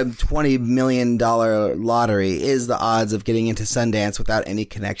winning a $20 million lottery is the odds of getting into Sundance without any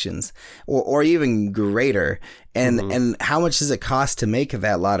connections, or even greater. And how much does it cost to make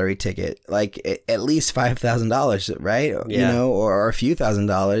that lottery ticket? Like at least $5,000, right? Yeah. You know, or a few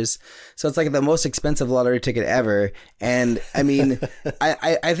 $1,000s. So it's like the most expensive lottery ticket ever. And I mean,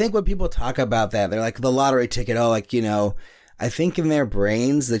 I think when people talk about that, they're like, the lottery ticket, oh, like, you know, I think in their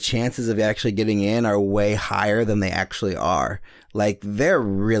brains, the chances of actually getting in are way higher than they actually are. Like, they're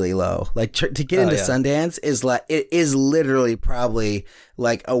really low. Like, to get into Sundance is like, it is literally probably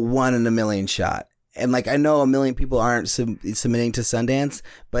like a 1 in a million shot. And like, I know a million people aren't submitting to Sundance,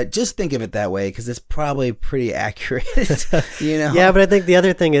 but just think of it that way, because it's probably pretty accurate, you know? Yeah, but I think the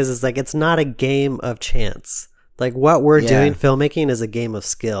other thing is like, it's not a game of chance. Like, what we're doing, filmmaking, is a game of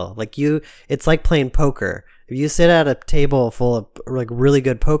skill. Like, it's like playing poker. If you sit at a table full of like really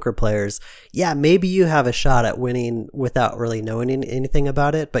good poker players, yeah, maybe you have a shot at winning without really knowing anything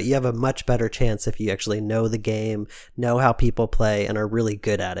about it, but you have a much better chance if you actually know the game, know how people play, and are really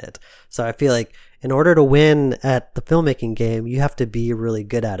good at it. So I feel like in order to win at the filmmaking game, you have to be really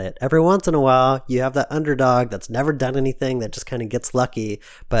good at it. Every once in a while, you have that underdog that's never done anything that just kind of gets lucky,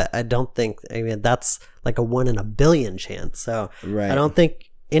 but I mean, that's like a 1 in a billion chance. So I don't think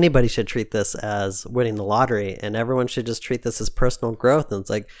anybody should treat this as winning the lottery, and everyone should just treat this as personal growth. And it's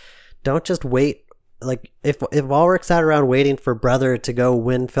like, don't just wait. Like, if Ulrich's sat around waiting for Brother to go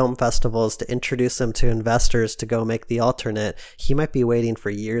win film festivals, to introduce him to investors to go make the alternate, he might be waiting for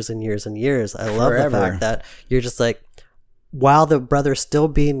years and years and years. I love the fact that you're just like, while the Brother's still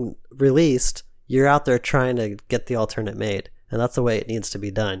being released, you're out there trying to get the alternate made. And that's the way it needs to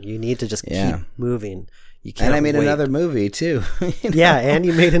be done. You need to just keep moving. You can't and I made another movie too. You know? Yeah, and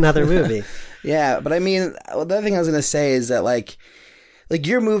you made another movie. Yeah, but I mean, the other thing I was going to say is that like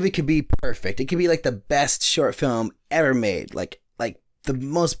your movie could be perfect. It could be like the best short film ever made. Like the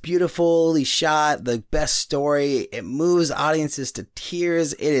most beautifully shot, the best story. It moves audiences to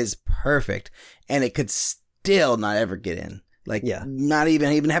tears. It is perfect. And it could still not ever get in. Like, not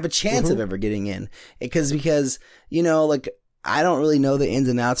even have a chance of ever getting in. Because, you know, like, I don't really know the ins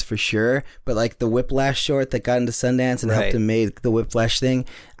and outs for sure, but like the Whiplash short that got into Sundance and helped him make the Whiplash thing,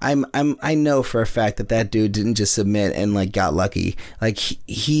 I know for a fact that dude didn't just submit and like got lucky. Like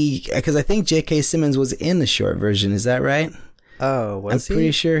because I think J.K. Simmons was in the short version. Is that right? Oh, was he? I'm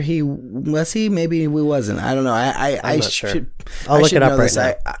pretty sure he was. Maybe he wasn't. I don't know. I'm not sure. I'll look it up right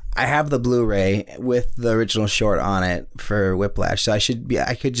now. I have the Blu-ray with the original short on it for Whiplash, so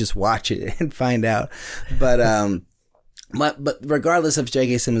I could just watch it and find out. But but regardless if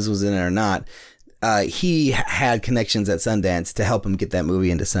J.K. Simmons was in it or not, he had connections at Sundance to help him get that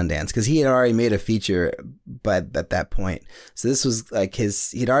movie into Sundance, because he had already made a feature at that point. So this was like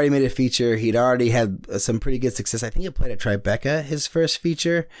he'd already made a feature. He'd already had some pretty good success. I think he played at Tribeca, his first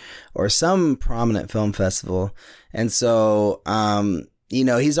feature, or some prominent film festival. And so, you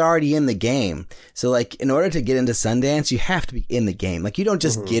know, he's already in the game. So like, in order to get into Sundance, you have to be in the game. Like, you don't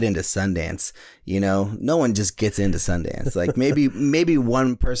just get into Sundance, you know, no one just gets into Sundance. Like maybe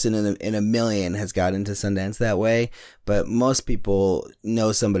one person in a million has got into Sundance that way, but most people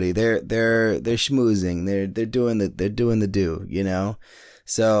know somebody. They're schmoozing. They're doing the do, you know?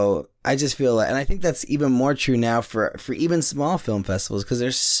 So I just feel like, and I think that's even more true now for even small film festivals, because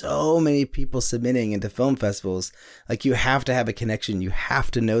there's so many people submitting into film festivals. Like, you have to have a connection. You have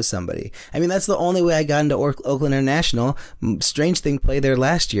to know somebody. I mean, that's the only way I got into Oakland International. Strange Thing played there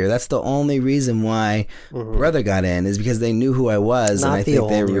last year. That's the only reason why Brother got in, is because they knew who I was. Not and I the think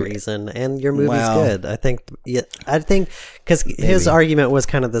only reason. And your movie's good. I think because his argument was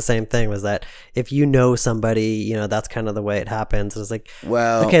kind of the same thing, was that if you know somebody, you know, that's kind of the way it happens. It's like,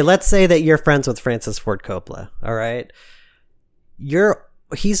 well, okay, let's say that you're friends with Francis Ford Coppola, all right?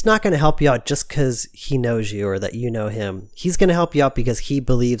 He's not going to help you out just because he knows you or that you know him. He's going to help you out because he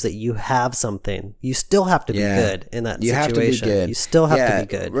believes that you have something. You still have to be good in that situation. Have to be good. You still have to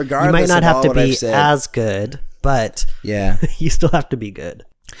be good. Regardless, you might not of have to be as good, but you still have to be good.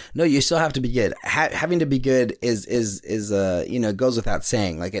 No, you still have to be good. Having to be good is you know, goes without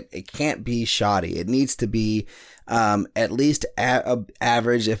saying. Like, it can't be shoddy. It needs to be at least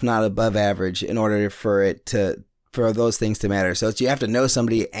average, if not above average, in order for those things to matter. So you have to know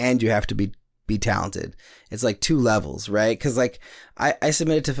somebody and you have to be talented. It's like 2 levels, right? Because like I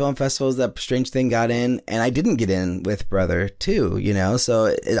submitted to film festivals that Strange Thing got in, and I didn't get in with Brother too, you know. So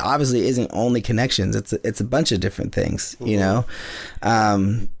it obviously isn't only connections. It's a bunch of different things, you know.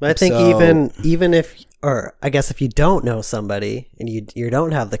 But I think even if, or I guess if you don't know somebody and you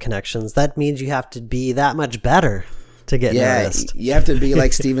don't have the connections, that means you have to be that much better to get noticed. You have to be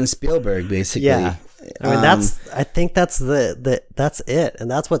like Steven Spielberg, basically. Yeah. I mean, I think that's that's it.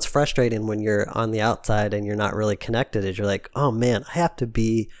 And that's what's frustrating when you're on the outside and you're not really connected, is you're like, oh man, I have to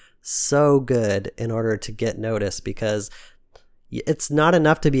be so good in order to get noticed, because it's not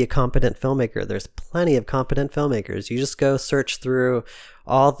enough to be a competent filmmaker. There's plenty of competent filmmakers. You just go search through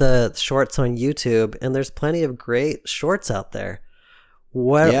all the shorts on YouTube, and there's plenty of great shorts out there.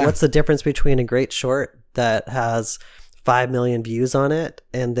 What's the difference between a great short that has 5 million views on it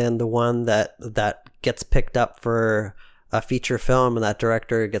and then the one that gets picked up for a feature film and that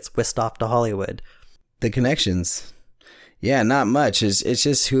director gets whisked off to Hollywood? The connections. Yeah, not much. It's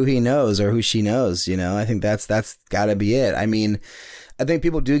just who he knows or who she knows, you know. I think that's got to be it. I mean, I think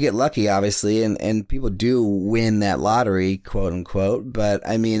people do get lucky, obviously, and people do win that lottery, quote unquote. But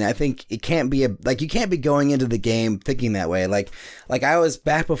I mean, I think it can't be you can't be going into the game thinking that way. Like I was,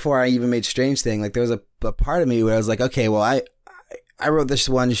 back before I even made Strange Thing, like there was a part of me where I was like, okay, well, I wrote this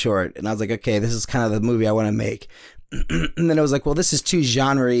one short, and I was like, okay, this is kind of the movie I want to make. And then I was like, well, this is too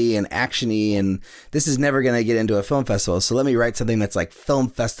genre-y and action-y, and this is never going to get into a film festival. So let me write something that's like film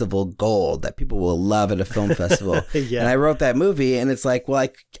festival gold that people will love at a film festival. And I wrote that movie, and it's like, well,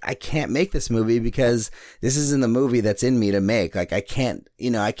 I can't make this movie because this isn't the movie that's in me to make. Like, I can't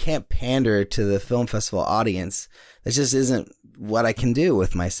pander to the film festival audience. That just isn't what I can do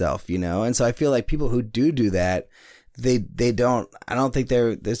with myself, you know? And so I feel like people who do that, I don't think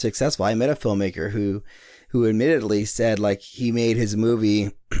they're successful. I met a filmmaker who admittedly said, like, he made his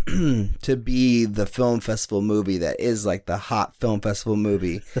movie to be the film festival movie that is like the hot film festival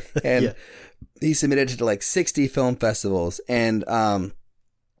movie. And he submitted to like 60 film festivals, and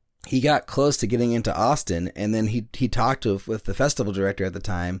he got close to getting into Austin. And then he talked with the festival director at the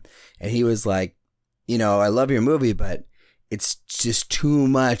time, and he was like, you know, I love your movie, but it's just too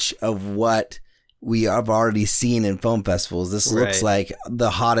much of what we have already seen in film festivals. This looks like the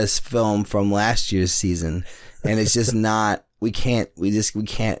hottest film from last year's season, and it's just not. We can't. It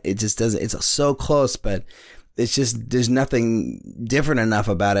just doesn't. It's so close, but it's just, there's nothing different enough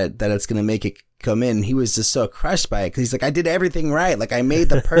about it that it's going to make it come in. He was just so crushed by it, because he's like, I did everything right. Like, I made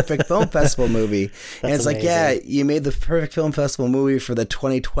the perfect film festival movie. And it's amazing. Like, yeah, you made the perfect film festival movie for the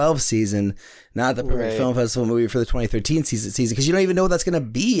 2012 season, not the perfect film festival movie for the 2013 season, because you don't even know what that's going to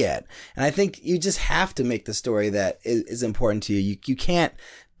be yet. And I think you just have to make the story that is important to you. You can't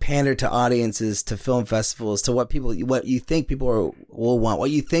pander to audiences, to film festivals, to what you think people will want,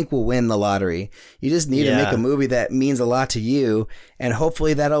 what you think will win the lottery. You just need to make a movie that means a lot to you, and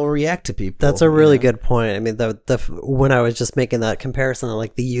hopefully that'll react to people. That's a really good point. I mean, when I was just making that comparison,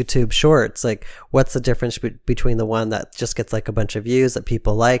 like the YouTube shorts, like what's the difference between the one that just gets like a bunch of views that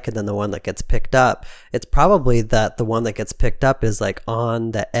people like, and then the one that gets picked up? It's probably that the one that gets picked up is like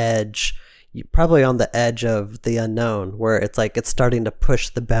on the edge, probably on the edge of the unknown, where it's like it's starting to push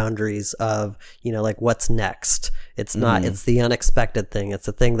the boundaries of, you know, like what's next. It's not, it's the unexpected thing. It's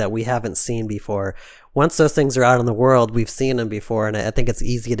a thing that we haven't seen before. Once those things are out in the world, we've seen them before, and I think it's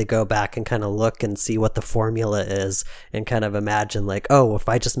easy to go back and kind of look and see what the formula is and kind of imagine like, oh, if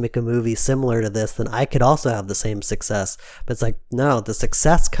I just make a movie similar to this, then I could also have the same success. But it's like, no, the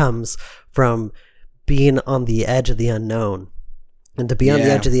success comes from being on the edge of the unknown. And to be on the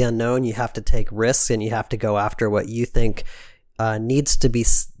edge of the unknown, you have to take risks, and you have to go after what you think needs to be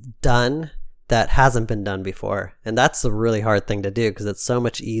done that hasn't been done before. And that's a really hard thing to do because it's so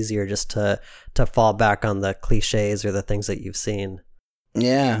much easier just to fall back on the cliches or the things that you've seen.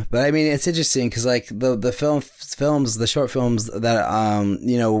 Yeah, but I mean, it's interesting because like the short films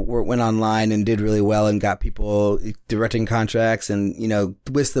that went online and did really well and got people directing contracts and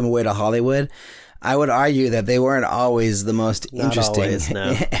whisked them away to Hollywood. I would argue that they weren't always the most interesting, always,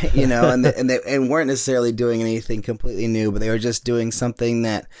 no. and weren't necessarily doing anything completely new, but they were just doing something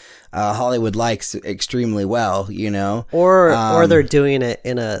that Hollywood likes extremely well, or they're doing it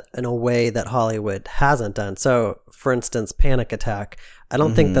in a way that Hollywood hasn't done. So, for instance, Panic Attack. I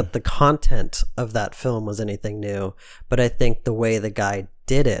don't think that the content of that film was anything new, but I think the way the guy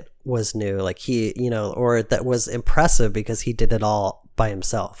did it was new. Like or that was impressive because he did it all by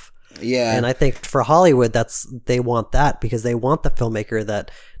himself. Yeah. And I think for Hollywood, they want that because they want the filmmaker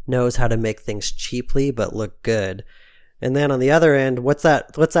that knows how to make things cheaply but look good. And then on the other end, what's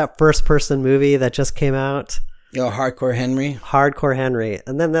that first person movie that just came out? Hardcore Henry. Hardcore Henry.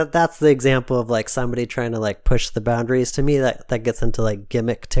 And then that's the example of like somebody trying to like push the boundaries. To me, that gets into like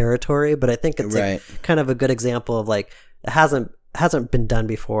gimmick territory, but I think it's right. kind of a good example of like it hasn't been done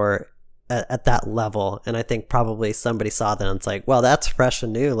before at that level. And I think probably somebody saw that and it's like, well, that's fresh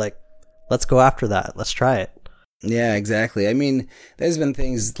and new. Like, let's go after that. Let's try it. Yeah, exactly. I mean, there's been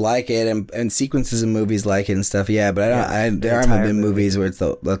things like it and sequences of movies like it and stuff. Yeah, but there haven't been movies where it's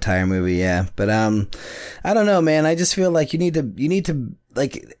the entire movie. Yeah, but I don't know, man. I just feel like you need to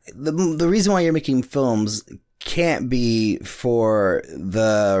like the reason why you're making films can't be for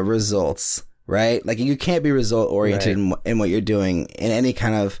the results, right? Like you can't be result oriented in what you're doing in any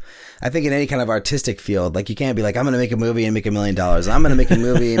kind of. I think in any kind of artistic field, like you can't be like, I'm going to make a movie and make $1 million. I'm going to make a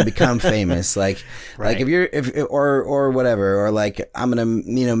movie and become famous. Like, right. like or whatever, or like, I'm going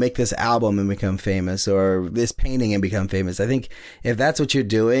to, make this album and become famous or this painting and become famous. I think if that's what you're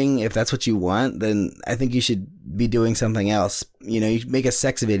doing, if that's what you want, then I think you should be doing something else. You make a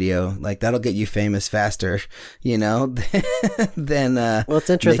sex video, like that'll get you famous faster, than, well,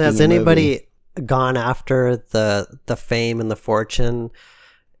 it's interesting. Has anybody gone after the fame and the fortune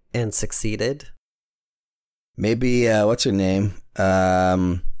and succeeded? Maybe what's her name?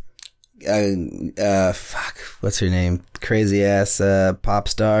 What's her name? Crazy ass pop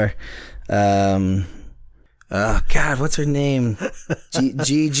star. Oh God, what's her name?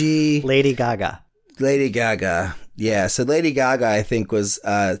 Gigi. Lady Gaga. Lady Gaga. Yeah, so Lady Gaga, I think was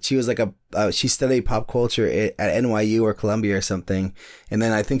she was like she studied pop culture at NYU or Columbia or something, and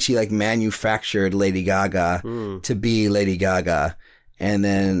then I think she like manufactured Lady Gaga to be Lady Gaga. And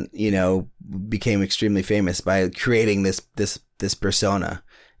then, became extremely famous by creating this persona,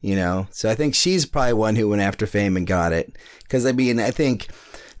 So I think she's probably one who went after fame and got it. Because I mean, I think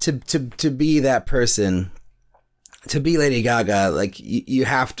to be that person, to be Lady Gaga, like you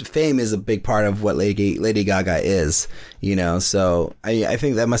have to. Fame is a big part of what Lady Gaga is, So I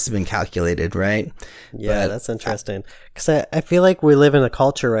think that must have been calculated, right? Yeah, that's interesting. Because I feel like we live in a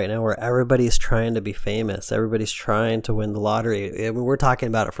culture right now where everybody's trying to be famous. Everybody's trying to win the lottery. I mean, we're talking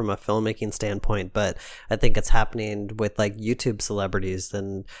about it from a filmmaking standpoint, but I think it's happening with like YouTube celebrities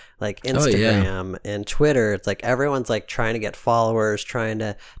and like Instagram and Twitter. It's like everyone's like trying to get followers, trying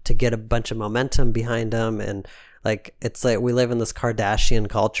to get a bunch of momentum behind them, and like it's like we live in this Kardashian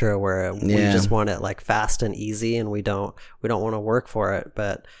culture where we just want it like fast and easy, and we don't want to work for it.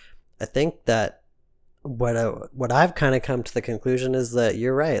 But I think that what I've kind of come to the conclusion is that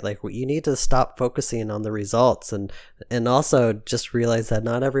you're right. Like you need to stop focusing on the results and also just realize that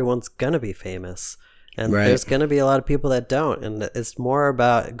not everyone's gonna be famous, and there's gonna be a lot of people that don't. And it's more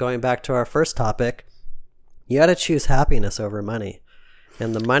about going back to our first topic. You got to choose happiness over money,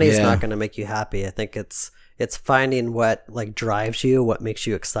 and the money's not going to make you happy. I think it's finding what like drives you, what makes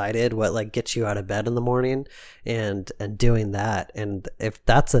you excited, what like gets you out of bed in the morning, and doing that. And if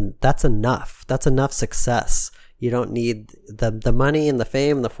that's enough, that's enough success. You don't need the money and the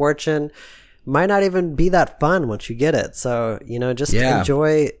fame and the fortune. Might not even be that fun once you get it. So, just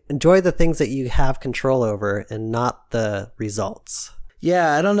enjoy the things that you have control over and not the results.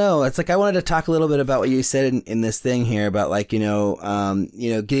 Yeah, I don't know. It's like I wanted to talk a little bit about what you said in this thing here about like getting the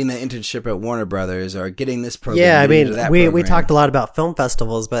internship at Warner Brothers or getting this program. Yeah, I mean, we talked a lot about film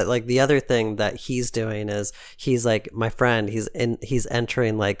festivals, but like the other thing that he's doing is he's like my friend. He's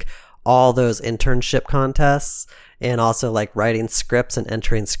entering like all those internship contests and also like writing scripts and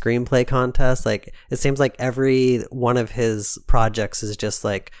entering screenplay contests. Like it seems like every one of his projects is just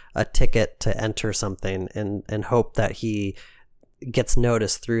like a ticket to enter something and hope that he gets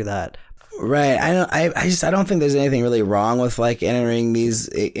noticed through that. Right. I don't think there's anything really wrong with like entering these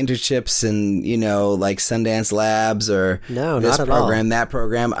internships and, like Sundance Labs or No, this not at program, all. that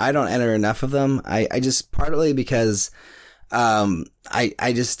program. I don't enter enough of them. I just partly because I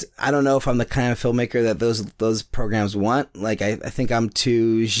don't know if I'm the kind of filmmaker that those programs want. Like I think I'm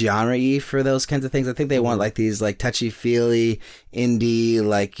too genre-y for those kinds of things. I think they want like these like touchy-feely indie,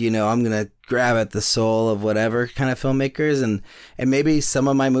 like, I'm gonna grab at the soul of whatever kind of filmmakers, and maybe some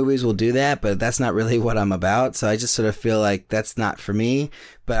of my movies will do that, but that's not really what I'm about. So I just sort of feel like that's not for me.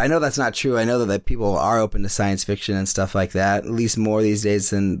 But I know that's not true. I know that people are open to science fiction and stuff like that, at least more these days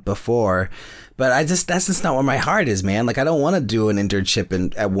than before. But that's just not where my heart is, man. Like, I don't want to do an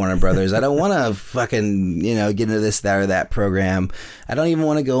internship at Warner Brothers. I don't want to fucking, get into this, that, or that program. I don't even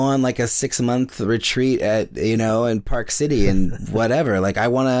want to go on like a 6-month retreat at, in Park City and whatever. Like, I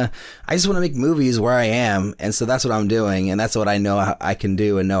just want to make movies where I am. And so that's what I'm doing. And that's what I know I can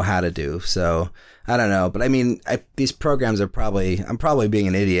do and know how to do. So I don't know. But I mean, these programs I'm probably being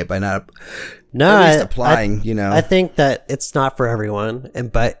an idiot by not at least applying, I think that it's not for everyone.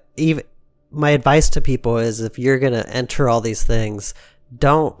 But even my advice to people is, if you're going to enter all these things,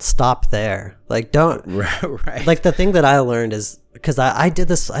 don't stop there. Like, don't, right. Like, the thing that I learned is, because I did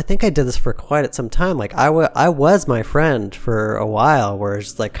this, I think I did this for quite some time. Like, I was my friend for a while, where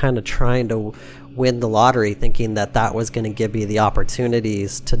it's like kind of trying to win the lottery, thinking that was going to give me the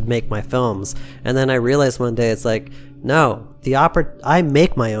opportunities to make my films. And then I realized one day, it's like, no, I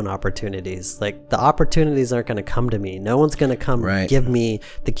make my own opportunities. Like, the opportunities aren't going to come to me. No one's going to come give me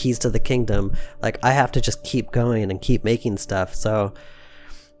the keys to the kingdom. Like, I have to just keep going and keep making stuff. So,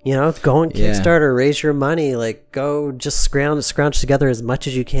 go on Kickstarter, raise your money, like, go just scrounge together as much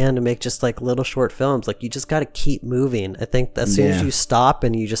as you can to make just like little short films. Like, you just got to keep moving. I think as soon as you stop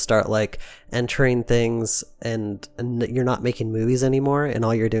and you just start like entering things and you're not making movies anymore, and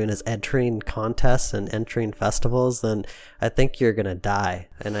all you're doing is entering contests and entering festivals, then I think you're going to die.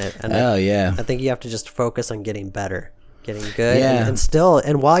 I think you have to just focus on getting better, getting good.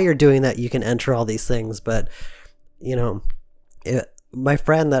 And while you're doing that, you can enter all these things. But, my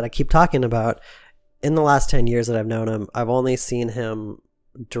friend that I keep talking about, in the last 10 years that I've known him, I've only seen him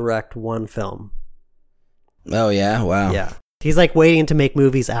direct one film. Oh, yeah? Wow. Yeah. He's like waiting to make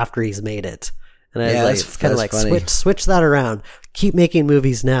movies after he's made it. And I it's kind of like, switch that around. Keep making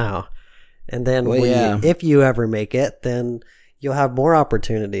movies now. And then if you ever make it, then you'll have more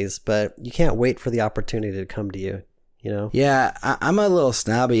opportunities, but you can't wait for the opportunity to come to you. Yeah, I'm a little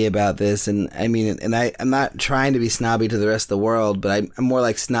snobby about this, and I mean, I'm not trying to be snobby to the rest of the world, but I'm more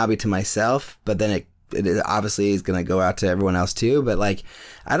like snobby to myself. But then it obviously is going to go out to everyone else too. But like,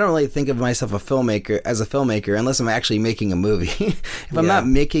 I don't really think of myself as a filmmaker unless I'm actually making a movie. If I'm not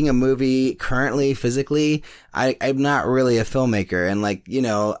making a movie currently physically, I'm not really a filmmaker. And like,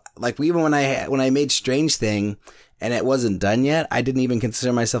 like even when I made Strange Thing, and it wasn't done yet, I didn't even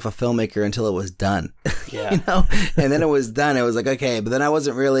consider myself a filmmaker until it was done. Yeah. And then it was done. It was like, okay, but then I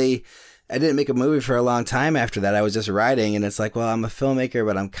didn't make a movie for a long time after that. I was just writing, and it's like, well, I'm a filmmaker,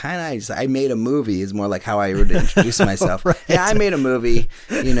 but I'm kind of, I made a movie is more like how I would introduce myself. Right. Yeah, I made a movie,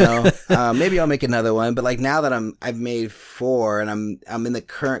 maybe I'll make another one. But like, now that I've made 4 and I'm in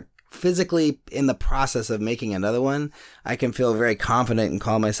the physically in the process of making another one, I can feel very confident and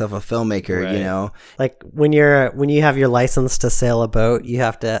call myself a filmmaker, right. Like when you have your license to sail a boat, you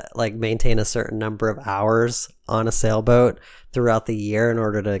have to like maintain a certain number of hours on a sailboat throughout the year in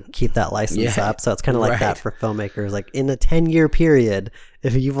order to keep that license up. So it's kind of like that for filmmakers. Like, in a 10-year period,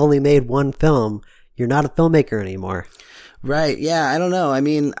 if you've only made one film, you're not a filmmaker anymore. Right. Yeah. I don't know. I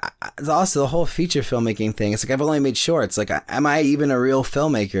mean, it's also the whole feature filmmaking thing. It's like, I've only made shorts. Like, am I even a real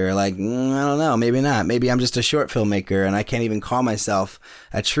filmmaker? Like, I don't know. Maybe not. Maybe I'm just a short filmmaker, and I can't even call myself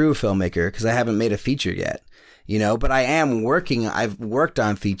a true filmmaker because I haven't made a feature yet, but I've worked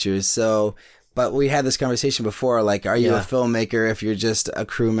on features. So, but we had this conversation before, like, are you a filmmaker if you're just a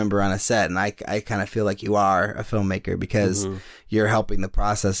crew member on a set? And I kind of feel like you are a filmmaker because you're helping the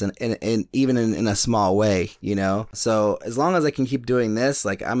process and even in a small way, So as long as I can keep doing this,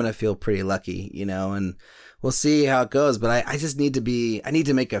 like, I'm going to feel pretty lucky, and we'll see how it goes. But I just need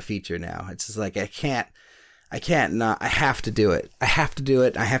to make a feature now. It's just like, I have to do it. I have to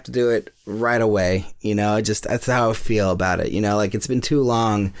do it right away. That's how I feel about it. Like, it's been too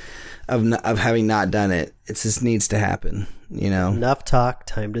long of having not done it. It just needs to happen, Enough talk,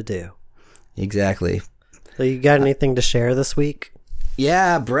 time to do. Exactly. So you got anything to share this week?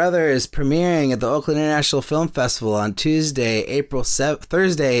 Yeah, Brother is premiering at the Oakland International Film Festival on Thursday, April 7th.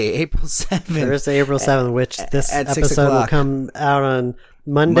 Thursday, April 7th, which this episode will come out on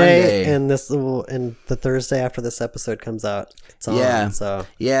Monday, and the Thursday after this episode comes out. It's on, So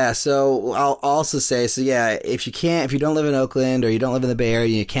I'll also say, if you don't live in Oakland or you don't live in the Bay Area,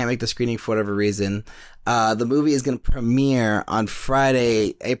 and you can't make the screening for whatever reason, the movie is going to premiere on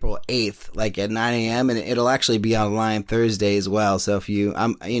Friday, April 8th, like at 9 a.m. and it'll actually be online Thursday as well. So if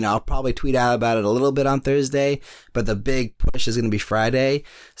I'll probably tweet out about it a little bit on Thursday, but the big push is going to be Friday.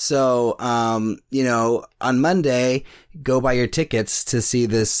 So, on Monday, go buy your tickets to see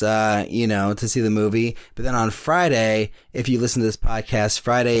this, to see the movie. But then on Friday, if you listen to this podcast,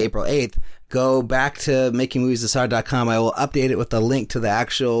 Friday, April 8th, go back to makingmoviesashard.com. I will update it with a link to the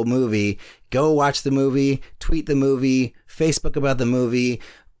actual movie. Go watch the movie, tweet the movie, Facebook about the movie,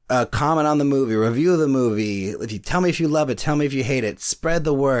 comment on the movie, review the movie. If you tell me if you love it, tell me if you hate it. Spread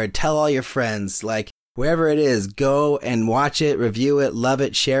the word. Tell all your friends. Like, wherever it is, go and watch it, review it, love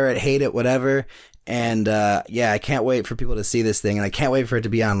it, share it, hate it, whatever. And I can't wait for people to see this thing, and I can't wait for it to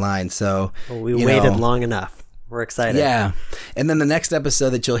be online. So we waited long enough. We're excited. Yeah. And then the next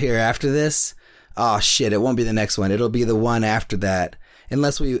episode that you'll hear after this, oh shit, it won't be the next one. It'll be the one after that.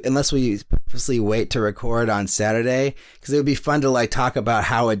 Unless we purposely wait to record on Saturday, because it would be fun to like talk about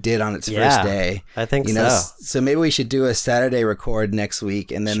how it did on its first day. I think so. So maybe we should do a Saturday record next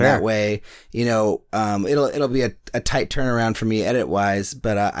week, and then that way, it'll be a tight turnaround for me edit wise.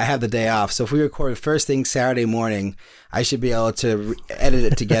 But I have the day off, so if we record first thing Saturday morning, I should be able to edit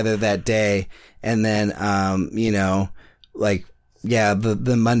it together that day, and then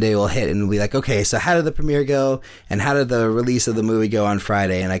the Monday will hit and we'll be like, okay, so how did the premiere go and how did the release of the movie go on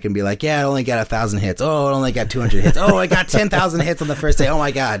Friday? And I can be like, yeah, it only got 1,000 hits. Oh, it only got 200 hits. Oh, I got 10,000 hits on the first day. Oh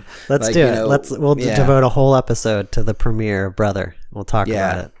my God. Let's do it. We'll devote a whole episode to the premiere of Brother. We'll talk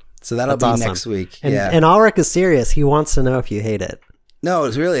about it. So that'll be awesome. Next week. And Ulrich is serious. He wants to know if you hate it. No,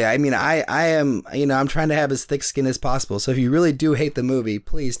 it's really, I mean, I am, I'm trying to have as thick skin as possible. So if you really do hate the movie,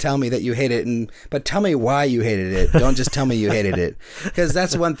 please tell me that you hate it, but tell me why you hated it. Don't just tell me you hated it. Because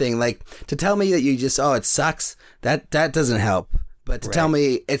that's one thing, like, to tell me that you just, it sucks, that doesn't help. But to tell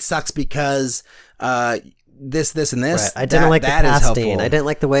me it sucks because, this, and this. Right. I didn't like the casting. I didn't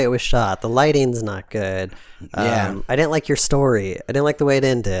like the way it was shot. The lighting's not good. I didn't like your story. I didn't like the way it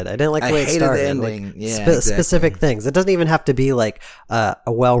ended. I didn't like the way it started. The ending. Like, specific things. It doesn't even have to be like a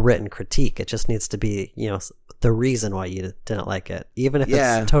well-written critique. It just needs to be, the reason why you didn't like it, even if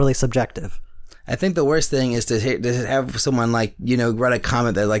it's totally subjective. I think the worst thing is to have someone like, write a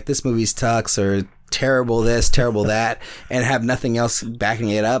comment that like, this movie sucks or terrible this, terrible that, and have nothing else backing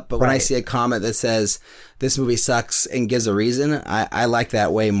it up. But when I see a comment that says this movie sucks and gives a reason, I like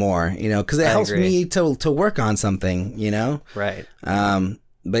that way more, because it helps me to work on something, Right.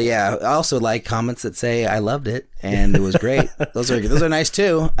 But yeah, I also like comments that say I loved it and it was great. Those are nice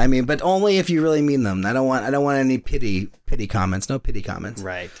too. I mean, but only if you really mean them. I don't want any pity comments. No pity comments.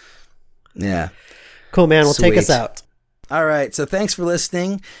 Right. Yeah. Cool, man. Well, take us out. All right. So thanks for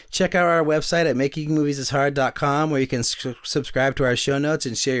listening. Check out our website at makingmoviesishard.com, where you can subscribe to our show notes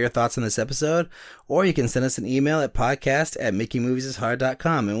and share your thoughts on this episode. Or you can send us an email at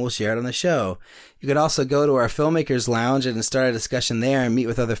podcast@makingmoviesishard.com and we'll share it on the show. You could also go to our Filmmakers Lounge and start a discussion there and meet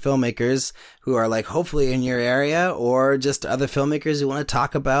with other filmmakers who are like hopefully in your area, or just other filmmakers who want to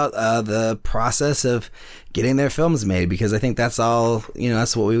talk about the process of getting their films made, because I think that's all,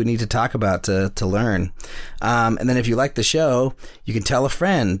 that's what we would need to talk about to learn. And then if you like the show, you can tell a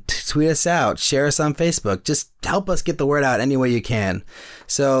friend, tweet us out, share us on Facebook. Just help us get the word out any way you can.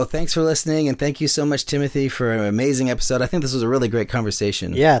 So thanks for listening, and thank you so much, Timothy, for an amazing episode. I think this was a really great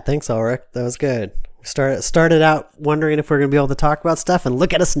conversation. Yeah, thanks, Ulrich. That was good. We started out wondering if we're going to be able to talk about stuff, and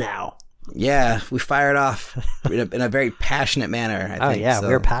look at us now. Yeah, we fired off in a very passionate manner, I think. Oh, yeah, we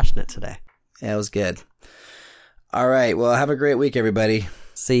were passionate today. Yeah, it was good. All right, well, have a great week, everybody.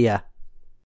 See ya.